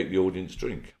 and we make the audience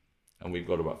drink, and we've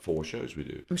got about 4 shows we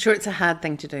do. I'm sure it's a hard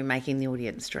thing to do, making the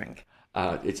audience drink.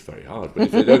 It's very hard, but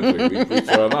if they don't drink, we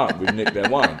throw them out. We nick their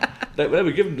wine. They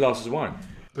were given glasses of wine.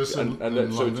 This in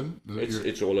London?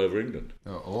 It's all over England.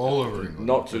 Oh, all over England.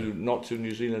 Not to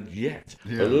New Zealand yet.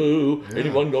 Yeah. Hello, Yeah.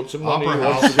 anyone got some money? Opera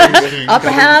Wants House, to be-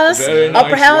 Opera House, Very nice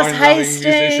Opera House, wine-loving Hastings,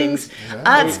 musicians.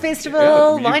 Arts Yeah,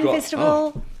 Festival, you've Wine got-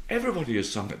 Festival. Everybody has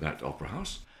sung at that Opera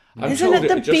House. Isn't it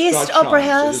the just best by opera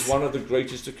chance, house? It is one of the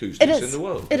greatest acoustics It is. in the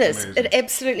world. It is. amazing. It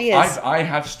absolutely is. I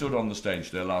have stood on the stage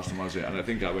there last time I was here, and I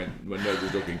think I went when nobody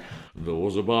was looking. There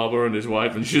was a barber and his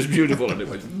wife, and she's beautiful, and it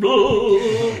went.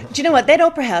 Do you know what, that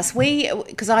Opera House?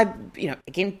 Because I,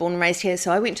 again, born and raised here,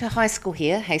 so I went to high school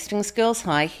here, Hastings Girls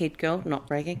High, head girl, not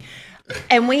bragging,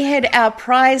 and we had our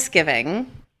prize giving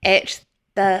at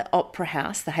the Opera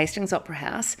House, the Hastings Opera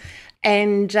House,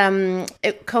 and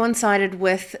it coincided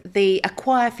with a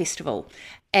choir festival.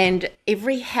 And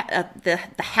every the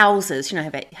houses,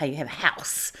 how you have a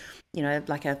house,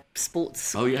 like a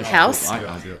sports Oh yes, house.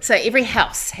 I So every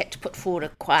house had to put forward a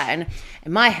choir, and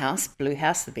in my house, Blue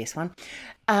House, the best one.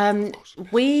 The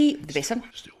best one.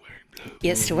 still wearing blue.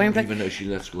 Yeah, still wearing blue. Even though she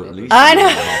left school at least. I know.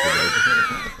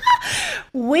 Half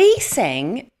We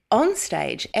sang on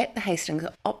stage at the Hastings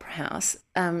Opera House,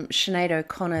 Sinead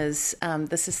O'Connor's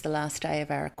 "This Is the Last Day of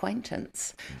Our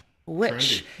Acquaintance,"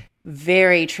 which Trendy.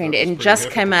 very trendy That was and pretty just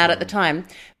hip came at out the at the time.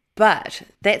 But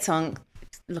that song,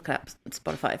 look it up on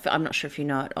Spotify. I'm not sure if you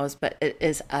know it, Oz, but it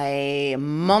is a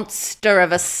monster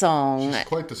of a song. She's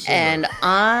quite the singer. And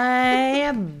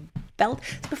I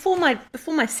it's before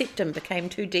my septum became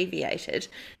too deviated.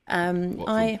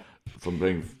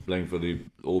 from playing for the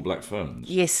All Black Ferns.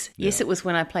 Yes, it was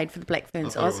when I played for the Black I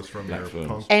Ferns, thought it Oz. was from Black your Ferns.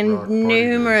 punk And rock party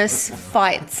numerous days.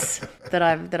 fights that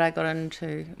I got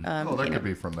into. Oh, that could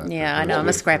be from that. Yeah, I know. I'm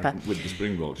a scrapper. With the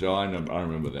Springboks. Oh, I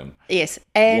remember them. Yes,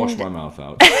 Wash and my mouth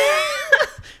out.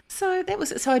 so that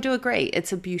was it. So I do agree.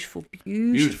 It's a beautiful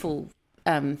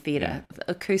theatre,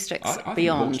 acoustics I think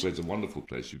beyond. Hawkesbury's a wonderful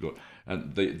place. You've got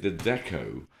and the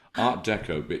deco, Art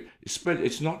Deco bit. It's spread.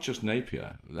 It's not just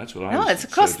Napier. That's what I No, was it's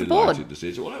across so the board. delighted to see.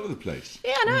 It's all over the place.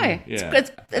 Yeah, I know. yeah.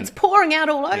 It's pouring out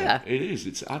all over. Yeah, it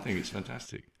is. I think it's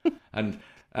fantastic, and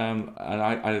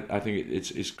I think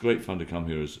it's great fun to come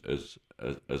here as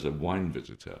a wine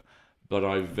visitor, but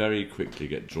I very quickly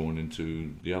get drawn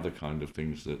into the other kind of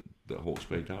things that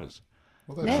Hawkesbury does.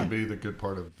 Well, that should be the good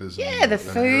part of visiting. Yeah, the an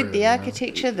food, area, the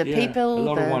architecture, the people. A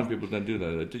lot the... of wine people don't do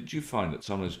that. Did you find that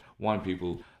sometimes wine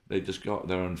people, they just got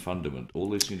their own fundament? All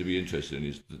they seem to be interested in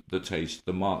is the taste,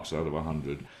 the marks out of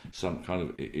 100, some kind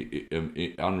of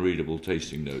unreadable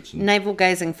tasting notes. And Navel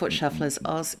gazing foot shufflers,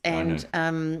 Oz, and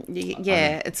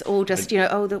it's all just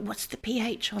what's the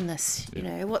pH on this?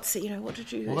 What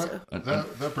did you? Well,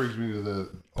 that brings me to the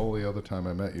only other time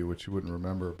I met you, which you wouldn't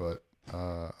remember, but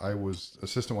I was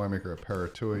assistant winemaker at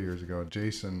Paratua years ago, and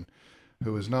Jason,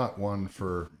 who is not one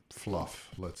for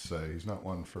fluff, let's say, he's not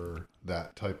one for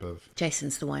that type of.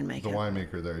 Jason's the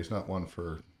winemaker. There, he's not one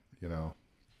for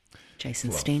Jason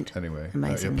fluff. Stent. Anyway,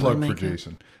 Amazing plug winemaker. for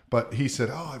Jason. But he said,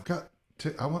 "Oh, I've got.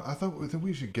 I thought that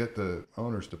we should get the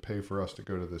owners to pay for us to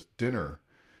go to this dinner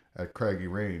at Craggy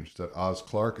Range that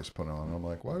Clarke has put on." I'm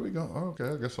like, "Why are we going? Oh, okay,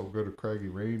 I guess I'll go to Craggy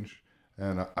Range."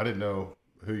 And I didn't know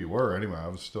who you were anyway. I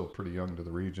was still pretty young to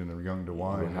the region and young to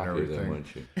wine and happy everything. then,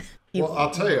 weren't you? Well, I'll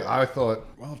tell you, I thought,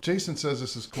 well, if Jason says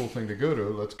this is a cool thing to go to,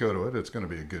 let's go to it. It's going to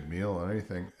be a good meal and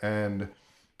anything. And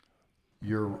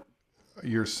your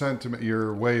sentiment,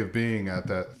 your way of being at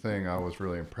that thing, I was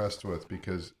really impressed with,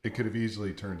 because it could have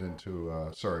easily turned into,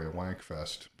 a wank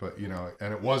fest. But,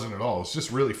 and it wasn't at all. It was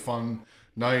just really fun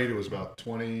night. It was about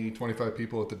 20, 25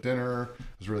 people at the dinner.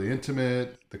 It was really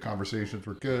intimate. The conversations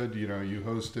were good. You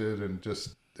hosted, and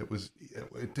just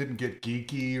it didn't get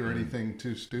geeky or anything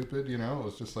too stupid. It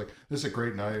was just like, this is a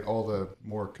great night. All the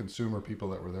more consumer people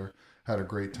that were there had a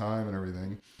great time and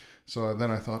everything. So then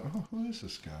I thought, oh, who is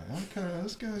this guy? Okay,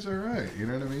 this guy's all right. You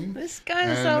know what I mean? This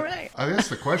guy's all right. I guess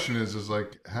the question is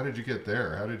like, how did you get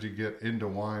there? How did you get into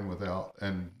wine without,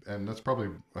 and that's probably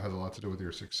has a lot to do with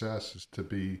your success, is to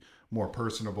be more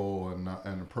personable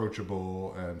and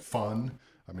approachable and fun.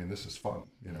 I mean, this is fun.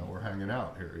 We're hanging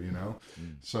out here.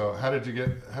 So how did you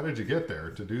get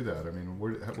there to do that? I mean,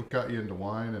 what got you into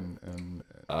wine, and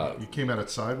you came at it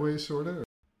sideways, sort of?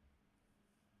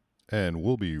 And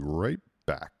we'll be right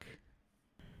back.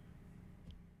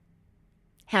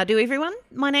 How do everyone?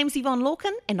 My name's Yvonne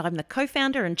Lorcan, and I'm the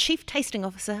co-founder and chief tasting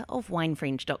officer of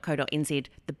winefriend.co.nz,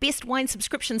 the best wine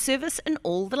subscription service in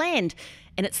all the land.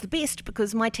 And it's the best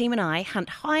because my team and I hunt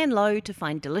high and low to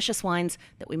find delicious wines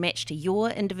that we match to your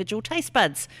individual taste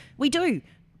buds. We do,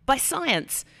 by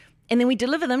science. And then we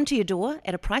deliver them to your door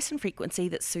at a price and frequency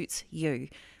that suits you.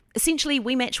 Essentially,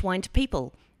 we match wine to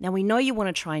people. Now, we know you want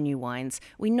to try new wines.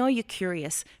 We know you're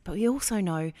curious, but we also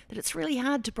know that it's really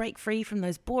hard to break free from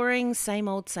those boring same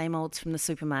olds from the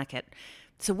supermarket.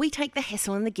 So we take the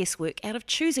hassle and the guesswork out of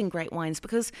choosing great wines,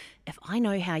 because if I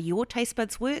know how your taste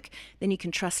buds work, then you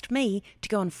can trust me to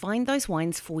go and find those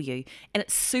wines for you. And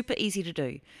it's super easy to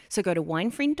do. So go to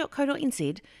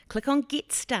winefriend.co.nz, click on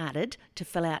Get Started to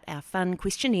fill out our fun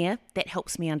questionnaire that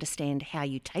helps me understand how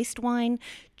you taste wine,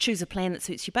 choose a plan that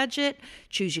suits your budget,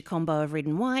 choose your combo of red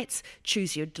and whites,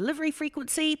 choose your delivery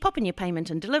frequency, pop in your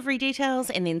payment and delivery details,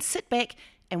 and then sit back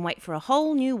and wait for a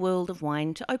whole new world of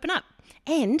wine to open up.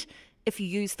 And if you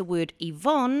use the word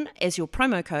Yvonne as your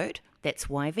promo code, that's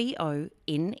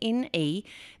YVONNE,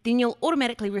 then you'll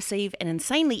automatically receive an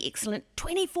insanely excellent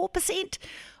 24%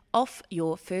 off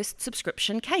your first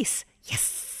subscription case.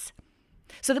 Yes!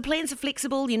 So the plans are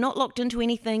flexible, you're not locked into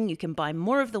anything, you can buy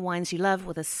more of the wines you love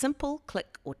with a simple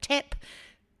click or tap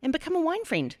and become a wine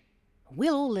friend.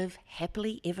 We'll all live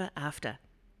happily ever after.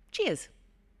 Cheers.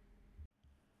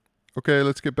 Okay,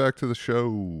 let's get back to the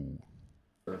show.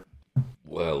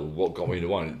 Well, what got me into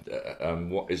wine?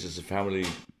 What is this, a family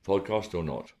podcast or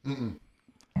not?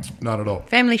 Not at all.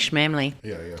 Family schmamly.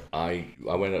 Yeah. I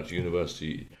went up to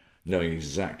university knowing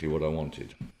exactly what I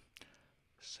wanted.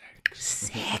 Sex.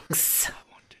 I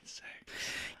wanted sex,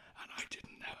 and I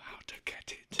didn't know how to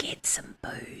get it. Get some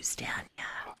booze down here.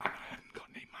 And I hadn't got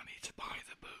any money to buy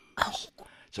the booze.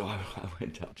 So I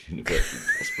went up to university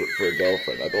desperate for a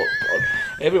girlfriend. I thought, God,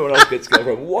 everyone else gets a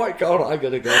girlfriend. Why can't I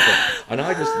get a girlfriend? And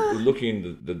I just looking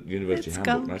in the university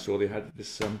handbook, and I saw they had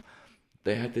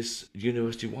this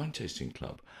university wine tasting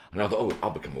club. And I thought, oh,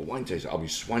 I'll become a wine taster. I'll be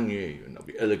soigné and I'll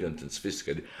be elegant and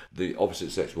sophisticated. The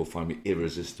opposite sex will find me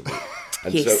irresistible.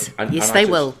 And Yes. and Yes, I they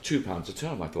took will. £2 a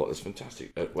term. I thought that's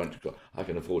fantastic. I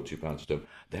can afford £2 a term.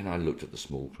 Then I looked at the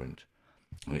small print,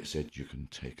 and it said you can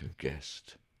take a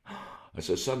guest. And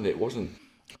so suddenly it wasn't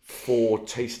 4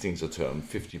 tastings a term,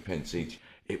 50p each.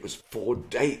 It was 4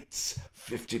 dates,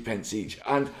 50p each.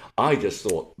 And I just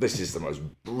thought, this is the most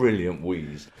brilliant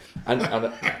wheeze. And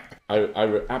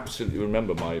I absolutely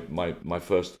remember my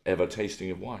first ever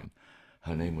tasting of wine.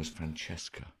 Her name was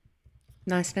Francesca.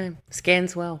 Nice name.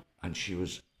 Scans well. And she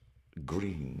was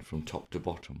green from top to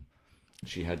bottom.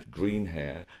 She had green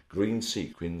hair, green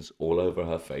sequins all over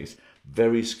her face,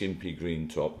 very skimpy green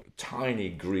top, tiny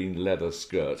green leather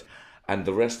skirt, and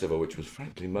the rest of her, which was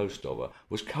frankly most of her,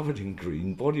 was covered in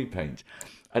green body paint.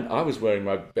 And I was wearing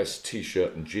my best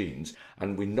T-shirt and jeans,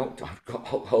 and I got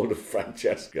hold of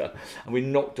Francesca, and we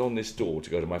knocked on this door to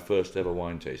go to my first ever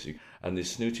wine tasting, and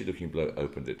this snooty-looking bloke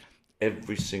opened it.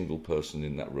 Every single person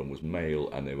in that room was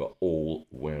male, and they were all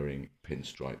wearing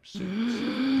pinstripe suits.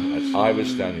 And I was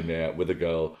standing there with a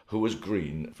girl who was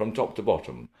green from top to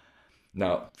bottom.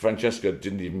 Now, Francesca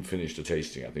didn't even finish the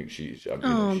tasting. I think she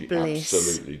bless.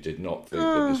 absolutely did not think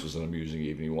that this was an amusing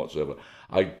evening whatsoever.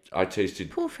 I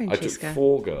tasted. Poor I took Francesca.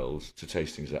 4 girls to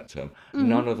tastings that term.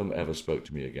 None of them ever spoke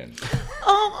to me again.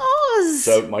 Oh, Oz!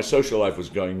 So my social life was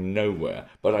going nowhere,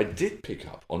 but I did pick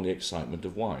up on the excitement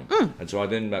of wine, and so I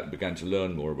then began to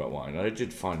learn more about wine. And I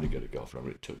did finally get a girlfriend,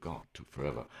 but it took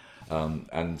forever.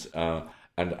 And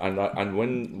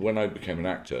when I became an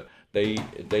actor, they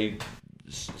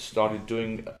started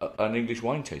doing an English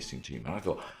wine tasting team, and I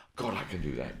thought, God, I can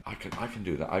do that. I can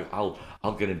do that.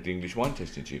 I'll get into the English wine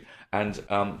tasting team, and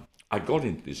I got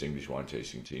into this English wine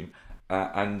tasting team.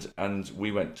 And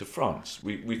we went to France.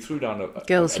 We threw down a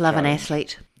Girls love an challenge,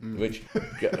 athlete. which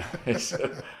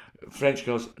French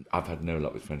girls. I've had no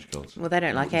luck with French girls. Well, they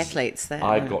don't like athletes.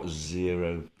 I got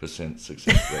 0%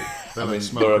 success rate. They're like There are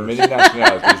smokers. many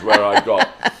nationalities where I got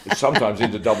sometimes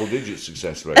into double-digit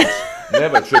success rates.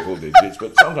 Never triple digits,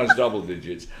 but sometimes double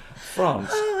digits.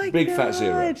 France, big fat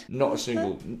zero. Not a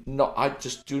single. I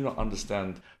just do not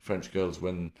understand French girls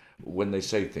when they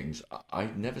say things. I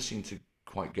never seem to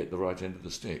quite get the right end of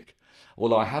the stick.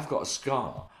 Although I have got a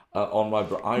scar on my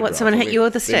eyebrow. What, someone hit you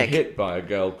with a Been stick? hit by a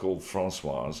girl called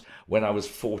Françoise when I was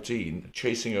 14,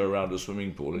 chasing her around a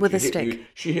swimming pool. And With she a hit stick?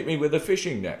 she hit me with a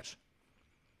fishing net.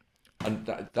 And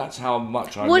that's how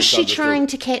much I Was she misunderstood. trying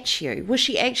to catch you? Was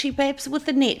she actually, perhaps with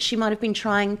the net, she might have been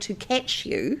trying to catch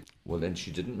you? Well, then she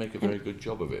didn't make a very good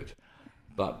job of it.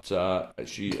 But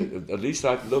she, at least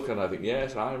I look and I think,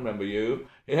 yes, I remember you.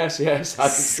 Yes, I can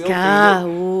still Scar. feel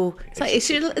it. Ooh.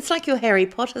 It's like your Harry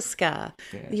Potter scar,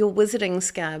 your wizarding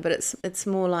scar, but it's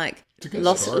more like a good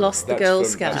lost story, the That's girl from-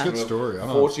 that's scar. Good from a story. I don't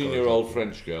know what story 14-year-old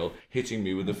French girl hitting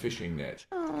me with a fishing net.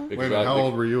 Wait a minute, how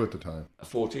old were you at the time?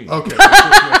 14. Okay.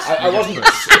 I wasn't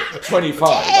 25.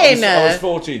 I was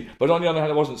 14. But on the other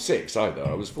hand, I wasn't 6 either.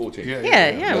 I was 14.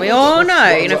 Yeah, we all know.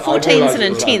 Well, You know, I 14 is realise an that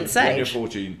intense when you're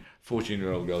age.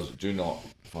 14-year-old girls do not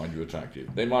find you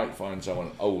attractive. They might find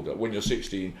someone older. When you're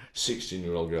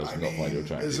 16-year-old girls do not find you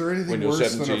attractive. Is there anything when you're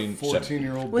worse 17, than a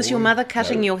 14-year-old Was boy? your mother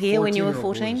cutting your hair when you were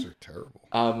 14-year-old 14? boys are terrible.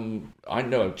 I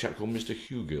know a chap called Mr.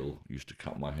 Hugill used to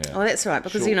cut my hair. Oh, that's right.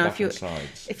 Because Short you know, back and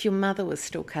sides. if your mother was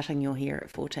still cutting your hair at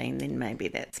 14, then maybe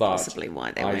that's But possibly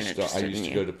why they I weren't used interested to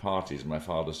in go you. to parties, and my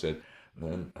father said,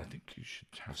 I think you should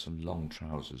have some long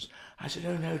trousers. I said,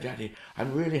 oh no, Daddy,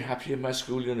 I'm really happy in my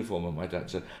school uniform. And my dad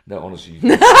said, no, honestly, you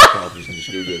don't go to parties in the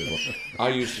school uniform. I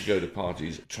used to go to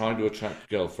parties trying to attract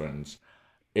girlfriends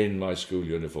in my school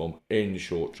uniform in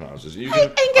short trousers. Hey,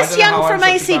 Angus Young from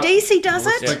AC/DC does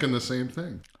I was it. thinking the same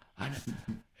thing.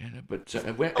 But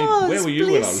where Oz, were you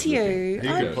when I bless was you. looking? He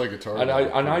could play guitar. And well,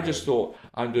 I pretty just good. thought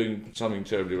I'm doing something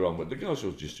terribly wrong, but the girls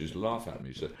will just used to laugh at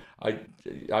me. So I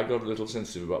got a little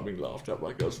sensitive about being laughed at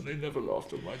by girls, and they never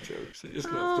laughed at my jokes. They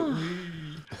just laughed at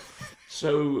me.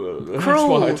 So that's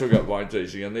why I took up wine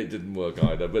tasting, and it didn't work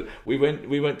either. But we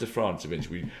went to France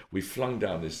eventually. We flung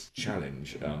down this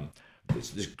challenge.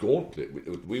 This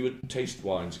gauntlet. We would taste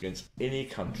wines against any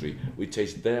country. We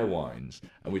taste their wines,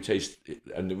 and we taste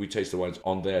the wines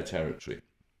on their territory.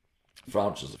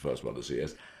 France was the first one to see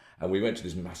us, and we went to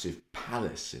this massive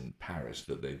palace in Paris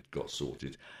that they'd got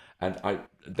sorted, and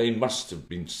they must have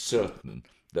been certain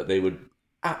that they would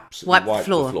absolutely wipe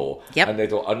the floor. Yep. And they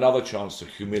thought another chance to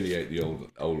humiliate the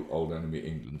old enemy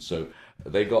England. So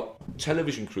they got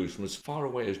television crews from as far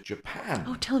away as Japan.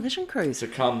 Oh, television crews. To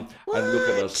come and look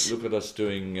at us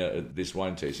doing this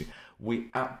wine tasting.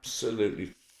 We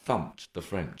absolutely thumped the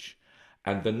French,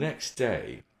 and the next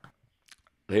day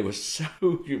they were so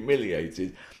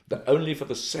humiliated that only for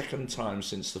the second time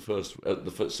since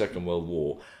the Second World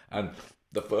War, and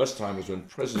the first time was when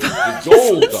President de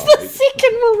Gaulle died. The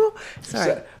Second World War.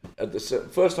 Sorry. The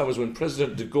first time was when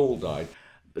President de Gaulle died.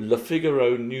 Le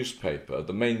Figaro newspaper,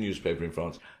 the main newspaper in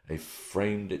France, they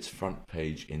framed its front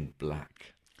page in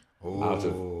black. Out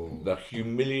of the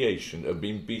humiliation of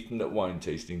being beaten at wine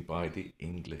tasting by the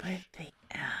English.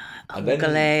 And then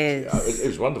it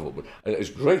was wonderful, but it was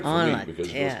great for me because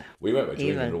of course, we went back to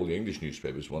England and all the English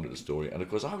newspapers wanted the story. And of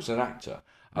course, I was an actor.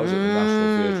 I was at the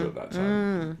National Theatre at that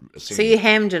time. So you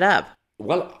hammed it up.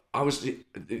 Well, I was. You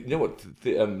know what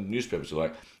the newspapers are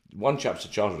like. One chap's a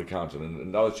chartered accountant, and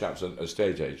another chap's an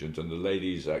estate agent, and the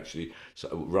lady's actually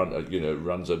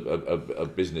runs a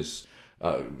business.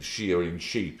 Shearing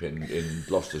sheep in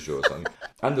Gloucestershire or something,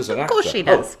 and there's an actor. Of course she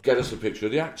does. Get us a picture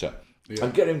of the actor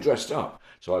and get him dressed up.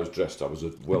 So I was dressed up as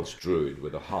a Welsh druid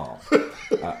with a harp,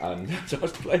 and I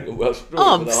was playing a Welsh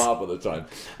druid with a harp at the time.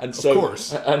 And so, of course,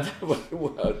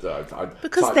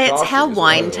 because that's how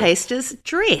wine tasters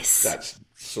dress. That's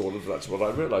what I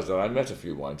realised. And I met a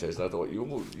few wine tasters. And I thought you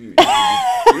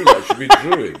lot should be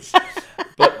druids.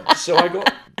 But so I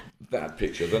got that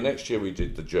picture. The next year we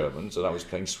did the Germans, and I was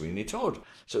playing Sweeney Todd.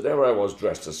 So there I was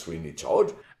dressed as Sweeney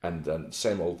Todd, and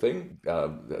same old thing.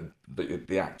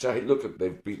 The actor, hey, look,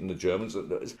 they've beaten the Germans.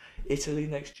 Italy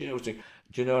next year. I was doing.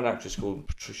 Do you know an actress called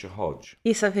Patricia Hodge?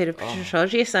 Yes, I've heard of Patricia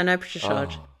Hodge. Yes, I know Patricia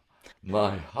Hodge.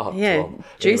 My heart. Yeah, throb.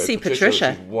 juicy Anyway,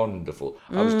 Patricia. She's wonderful.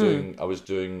 I was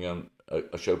doing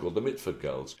a show called The Mitford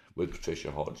Girls with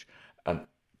Patricia Hodge, and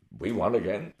we won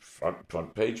again,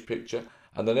 front page picture.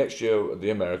 And the next year,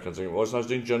 the American thing was, I was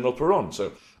doing General Perron.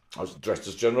 So I was dressed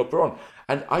as General Perron.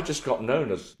 And I just got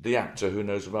known as the actor who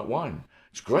knows about wine.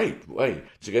 It's a great way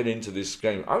to get into this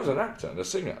game. I was an actor and a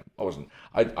singer. I wasn't.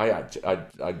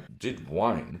 I did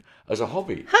wine as a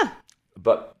hobby. Huh.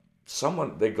 But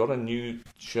they got a new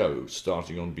show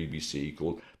starting on BBC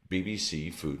called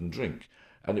BBC Food and Drink.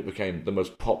 And it became the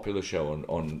most popular show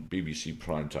on BBC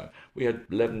Primetime. We had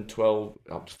 11, 12,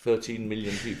 up to 13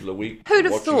 million people a week. Who'd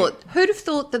have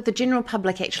thought that the general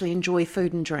public actually enjoy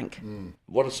food and drink?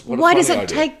 What a Why does it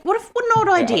idea. take? What an odd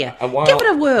idea! and why Give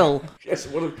it a whirl. Yes,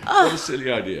 what a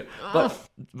silly idea.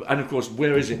 And of course,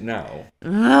 where is it now?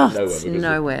 Nowhere. It's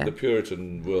nowhere. The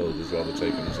Puritan world has rather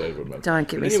taken us over at the moment. Don't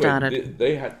get me Anyway, started.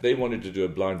 They wanted to do a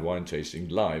blind wine tasting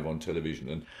live on television,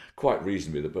 and quite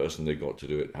reasonably, the person they got to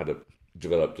do it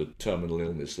developed a terminal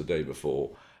illness the day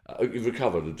before. He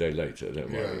recovered a day later, don't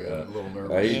worry. a little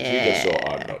nervous. He just thought,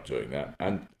 I'm not doing that.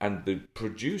 And the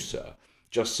producer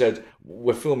just said,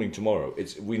 we're filming tomorrow.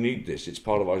 We need this. It's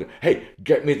part of our... Hey,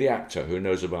 get me the actor who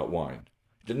knows about wine.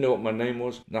 Didn't know what my name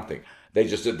was? Nothing. They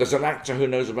just said, there's an actor who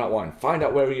knows about wine. Find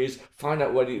out where he is. Find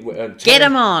out where he... Get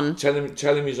him on. Tell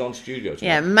him he's on studio tonight.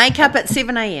 Yeah, make up at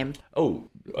 7 a.m. Oh,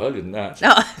 earlier than that.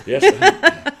 Oh. Yes.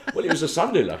 Well, it was a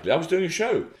Sunday, luckily. I was doing a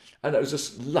show. And it was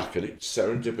just luckily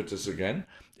serendipitous again.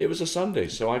 It was a Sunday,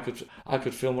 so I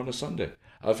could film on a Sunday.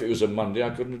 If it was a Monday, I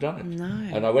couldn't have done it. No.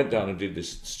 And I went down and did this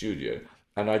studio,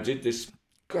 and I did this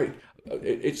great.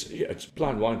 It's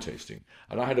blind wine tasting,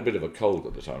 and I had a bit of a cold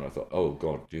at the time. I thought, oh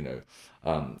God,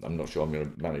 I'm not sure I'm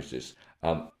going to manage this.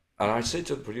 And I said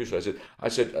to the producer, I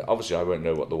said, obviously I won't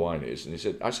know what the wine is,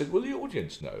 and I said, will the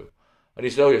audience know? And he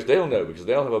said, oh yes, they'll know because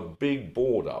they'll have a big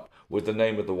board up with the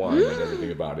name of the wine and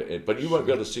everything about it. But you won't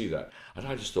be able to see that. And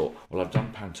I just thought, well, I've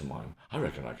done pantomime. I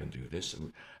reckon I can do this.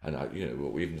 And I,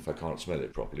 even if I can't smell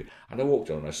it properly. And I walked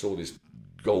on and I saw this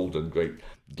golden great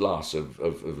glass of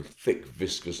thick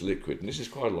viscous liquid. And this is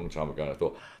quite a long time ago. And I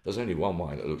thought, there's only one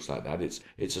wine that looks like that.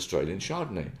 It's Australian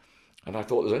Chardonnay. And I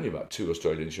thought there's only about 2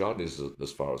 Australian Chardonnays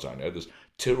as far as I know. There's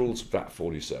Tyrrell's Vat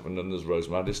 47 and there's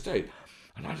Rosemount Estate.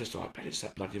 And I just thought, I bet it's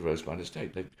that bloody Rosebein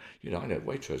estate. I know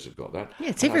Waitrose have got that. Yeah,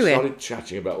 it's and everywhere. I started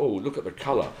chatting about, look at the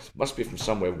colour. Must be from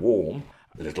somewhere warm.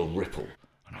 A little ripple.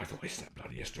 And I thought, it's that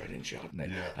bloody Australian Chardonnay.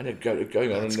 Yeah. And then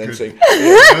going on and then good. saying,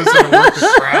 Those that work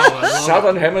the crowd, I love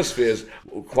Southern Hemisphere's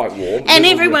quite warm. And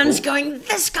little everyone's ripple. going,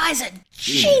 this guy's a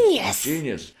genius.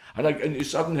 Genius. And the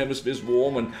Southern Hemisphere's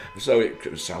warm, and so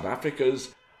South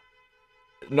Africa's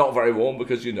not very warm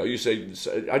because, you say,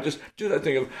 I just do that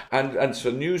thing of, and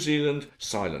for New Zealand,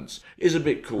 silence is a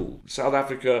bit cool. South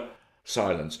Africa,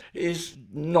 silence is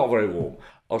not very warm.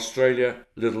 Australia,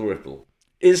 little ripple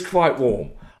is quite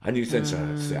warm. And you think,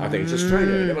 I think it's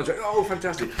Australia. And everyone's like, oh,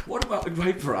 fantastic. What about the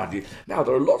grape variety? Now,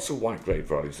 there are lots of white grape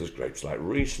varieties. There's grapes like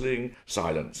Riesling,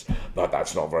 Silence, but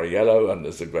that's not very yellow. And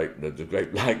there's the grape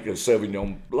like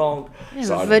Sauvignon Blanc, Yeah,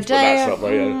 Silence, but that's not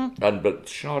very Verdea, yellow. But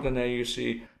Chardonnay, you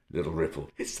see, little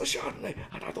ripple. It's the Chardonnay.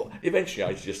 And I thought, eventually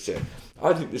I just said,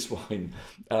 I think this wine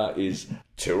is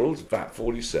Tyrrell's VAT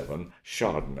 47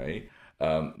 Chardonnay,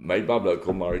 made by a bloke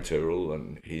called Murray Tyrrell,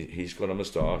 and he's got a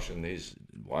moustache, and his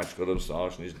wife's got a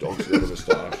moustache, and his dog's got a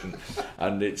moustache,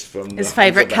 and it's from His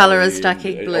favourite colour is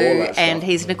Ducky all Blue, that and stuff.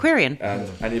 he's an Aquarian.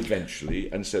 And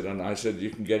eventually, I said you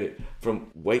can get it from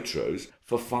Waitrose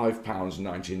for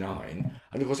 £5.99,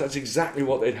 and of course that's exactly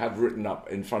what they'd have written up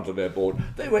in front of their board.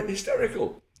 They went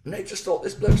hysterical, and they just thought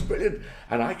this bloke's brilliant,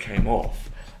 and I came off.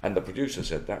 And the producer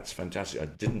said, that's fantastic. I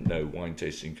didn't know wine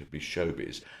tasting could be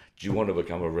showbiz. Do you want to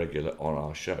become a regular on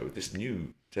our show? This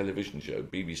new television show,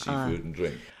 BBC Food and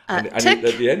Drink. And at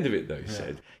the end of it, though,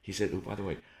 he said, oh, by the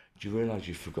way, do you realise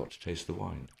you forgot to taste the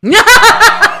wine?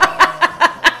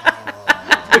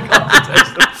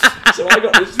 So I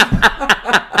got this.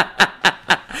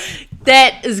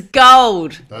 That is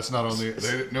gold. That's not only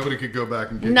nobody could go back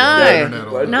and get No. the internet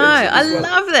on No, that. I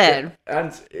love that.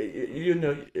 And,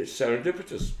 it's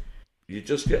serendipitous. You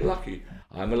just get lucky.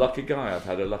 I'm a lucky guy. I've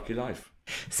had a lucky life.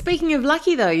 Speaking of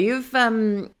lucky, though, you've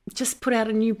just put out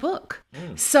a new book.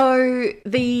 So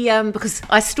because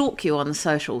I stalk you on the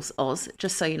socials, Oz,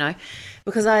 just so you know,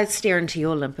 because I stare into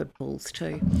your limpid pools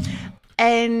too.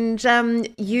 And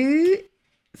you,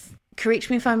 correct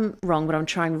me if I'm wrong, but I'm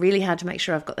trying really hard to make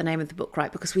sure I've got the name of the book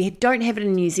right, because we don't have it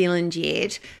in New Zealand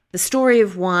yet. The Story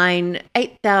of Wine,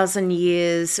 8,000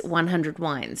 Years, 100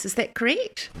 Wines. Is that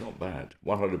correct? Not bad.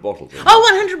 100 bottles. Oh,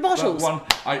 100 bottles.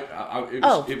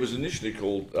 It was initially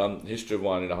called History of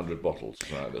Wine in 100 Bottles.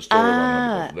 The story of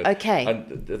 100 bottles. Okay.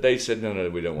 And they said, no,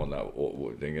 we don't want that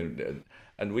thing.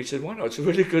 And we said, why not? It's a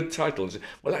really good title. And said,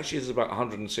 well, actually, there's about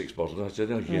 106 bottles. And I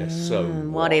said, oh, yes, so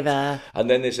what? whatever. And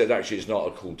then they said, actually, it's not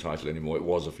a cool title anymore. It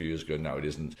was a few years ago. Now it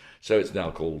isn't. So it's now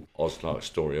called Oz Clarke's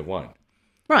Story of Wine.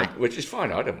 Right. Which is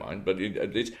fine, I don't mind, but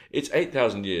it's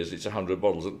 8,000 years, it's 100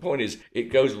 bottles. The point is,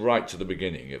 it goes right to the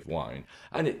beginning of wine,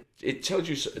 and it tells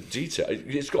you detail.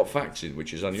 It's got facts in,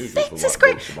 which is unusual for Facts is wine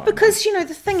great, books of wine. because,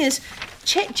 the thing is,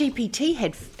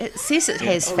 ChatGPT says it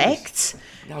has facts.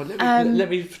 Now, let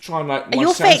me try my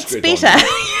Your facts Sanskrit better.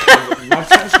 on. My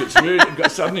Sanskrit's really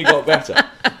suddenly got better.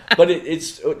 But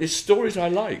it's stories I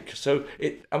like. So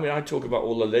I talk about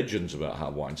all the legends about how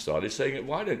wine started, saying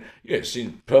it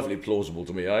seemed perfectly plausible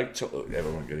to me.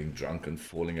 Everyone getting drunk and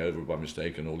falling over by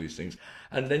mistake and all these things,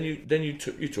 and then you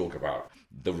talk about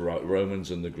the Romans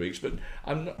and the Greeks. But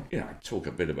I'm not, I talk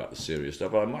a bit about the serious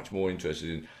stuff. But I'm much more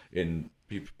interested in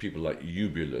people like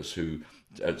Eubulus, who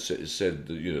said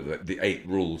that the 8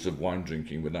 rules of wine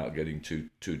drinking without getting too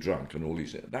drunk and all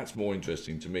these. That's more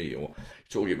interesting to me. Or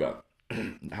talking about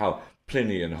how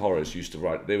Pliny and Horace used to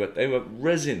write. They were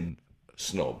resin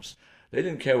snobs. They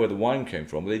didn't care where the wine came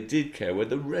from. They did care where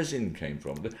the resin came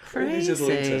from. All these little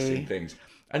interesting things.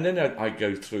 And then I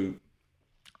go through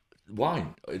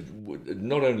wine.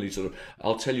 Not only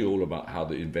I'll tell you all about how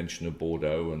the invention of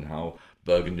Bordeaux and how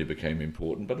Burgundy became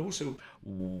important, but also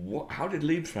how did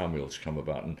Liebfraumilch come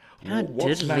about, and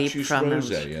what's Matthews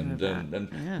Rosé,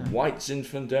 and White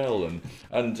Zinfandel,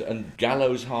 and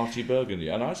Gallows Hearty Burgundy.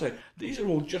 And I say these are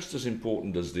all just as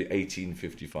important as the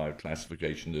 1855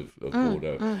 classification of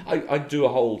Bordeaux. I do a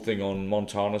whole thing on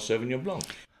Montana Sauvignon Blanc.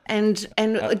 And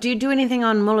do you do anything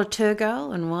on Muller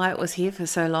Turgau and why it was here for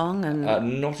so long?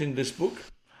 And not in this book,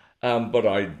 but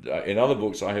in other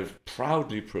books I have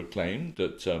proudly proclaimed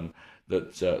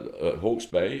that Hawke's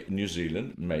Bay, New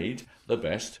Zealand, made the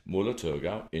best Muller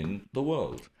Turgau in the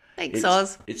world. Thanks,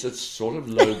 Oz. It's a sort of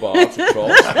low bar to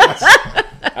cross.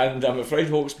 And I'm afraid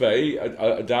Hawke's Bay,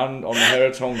 down on the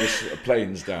Heratonga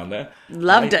Plains down there,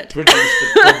 Loved it. produced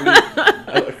probably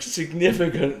a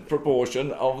significant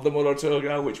proportion of the Muller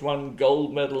Turgau, which won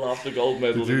gold medal after gold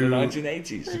medal in the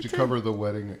 1980s. Did you cover the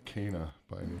wedding at Cana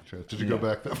by any chance? Did you go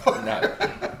back that far? No.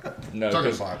 No, Took it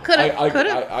 'cause 5.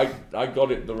 I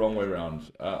got it the wrong way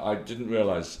around. I didn't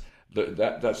realise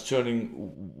that's turning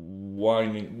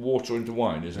water into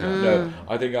wine, isn't it? No,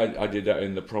 I think I did that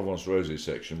in the Provence Rosé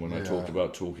section when I talked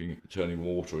about turning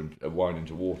wine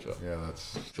into water. Yeah,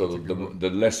 that's So a good one. the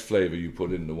less flavour you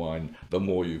put in the wine, the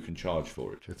more you can charge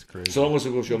for it. It's crazy. So long as,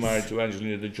 of course, you're married to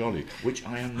Angelina Jolie, which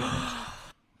I am not.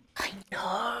 I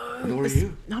know. Nor are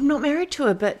you. I'm not married to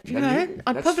her, but you know,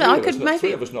 I That's probably three I of us, could maybe.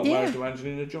 Three of us not yeah, married to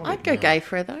Angelina Jolie. I'd go gay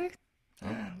for her though.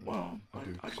 Well,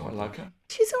 I quite like her.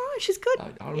 She's all right. She's good.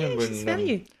 I remember she's in,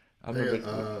 value. I Hey,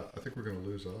 remember. I think we're going to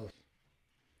lose Oz.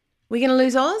 We're going to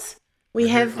lose Oz. We I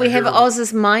have hear-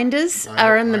 Oz's minders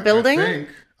are in the building.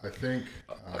 I think.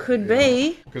 Could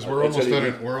be. Because we're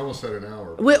almost at an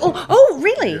hour. Oh,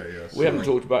 really? Yeah. We haven't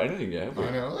talked about anything yet, have we?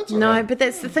 I know. That's all No, right. but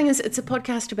that's the thing is, it's a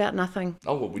podcast about nothing.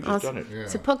 Oh, well, we just done it.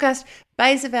 It's a podcast,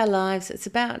 Bays of Our Lives. It's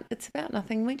about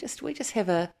nothing. We just have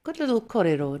a good little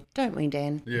corridor, don't we,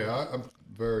 Dan? Yeah, I'm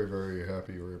very, very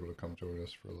happy you were able to come join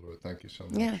us for a little bit. Thank you so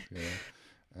much. Yeah.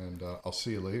 And I'll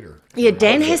see you later. Yeah,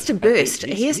 Dan has to burst.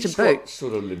 He has to He's boot. got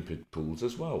sort of limpid pools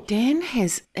as well. Dan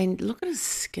has, and look at his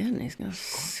skin. He's got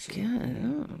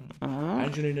skin. Oh.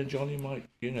 Angelina Jolie might,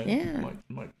 Yeah.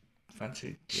 might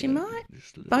fancy. She might.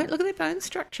 Look at their bone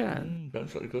structure.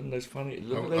 Bones look good and those funny.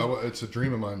 It's a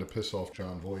dream of mine to piss off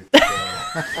John Voight.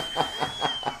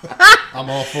 I'm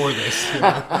all for this.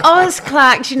 Oz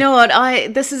Clarke, do you know what?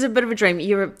 This is a bit of a dream.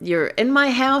 You're in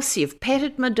my house. You've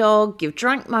patted my dog. You've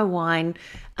drunk my wine.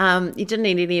 You didn't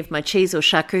eat any of my cheese or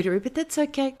charcuterie, but that's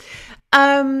okay.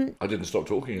 I didn't stop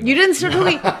talking. You didn't start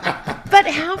talking. But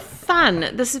how fun.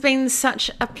 This has been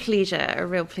such a pleasure, a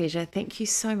real pleasure. Thank you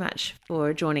so much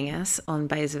for joining us on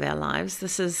Bays of Our Lives.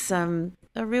 This is a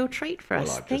real treat for us.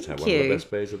 Well, I Thank just had you. one of the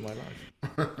best days of my life.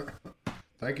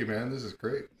 Thank you, man. This is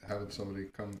great having somebody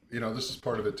come. This is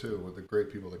part of it too, with the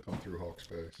great people that come through Hawke's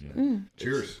Bay. Yeah.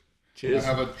 Cheers. Cheers. I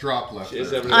have a drop left.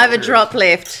 Cheers, there. everyone. I have a drop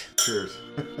left. Cheers.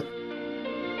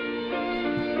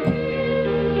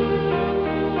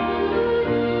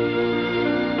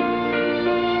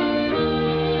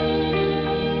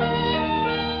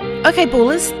 Okay,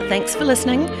 ballers, thanks for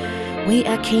listening. We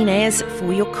are keen as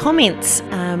for your comments.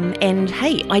 And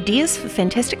hey, ideas for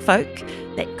fantastic folk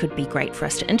that could be great for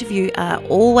us to interview are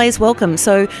always welcome.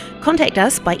 So contact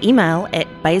us by email at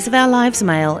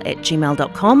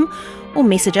baysofourlivesmail@gmail.com or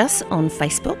message us on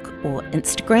Facebook or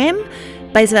Instagram.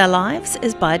 Bays of Our Lives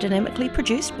is biodynamically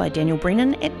produced by Daniel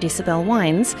Brennan at Decibel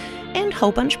Wines and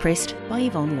Whole Bunch pressed by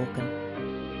Yvonne Lorcan.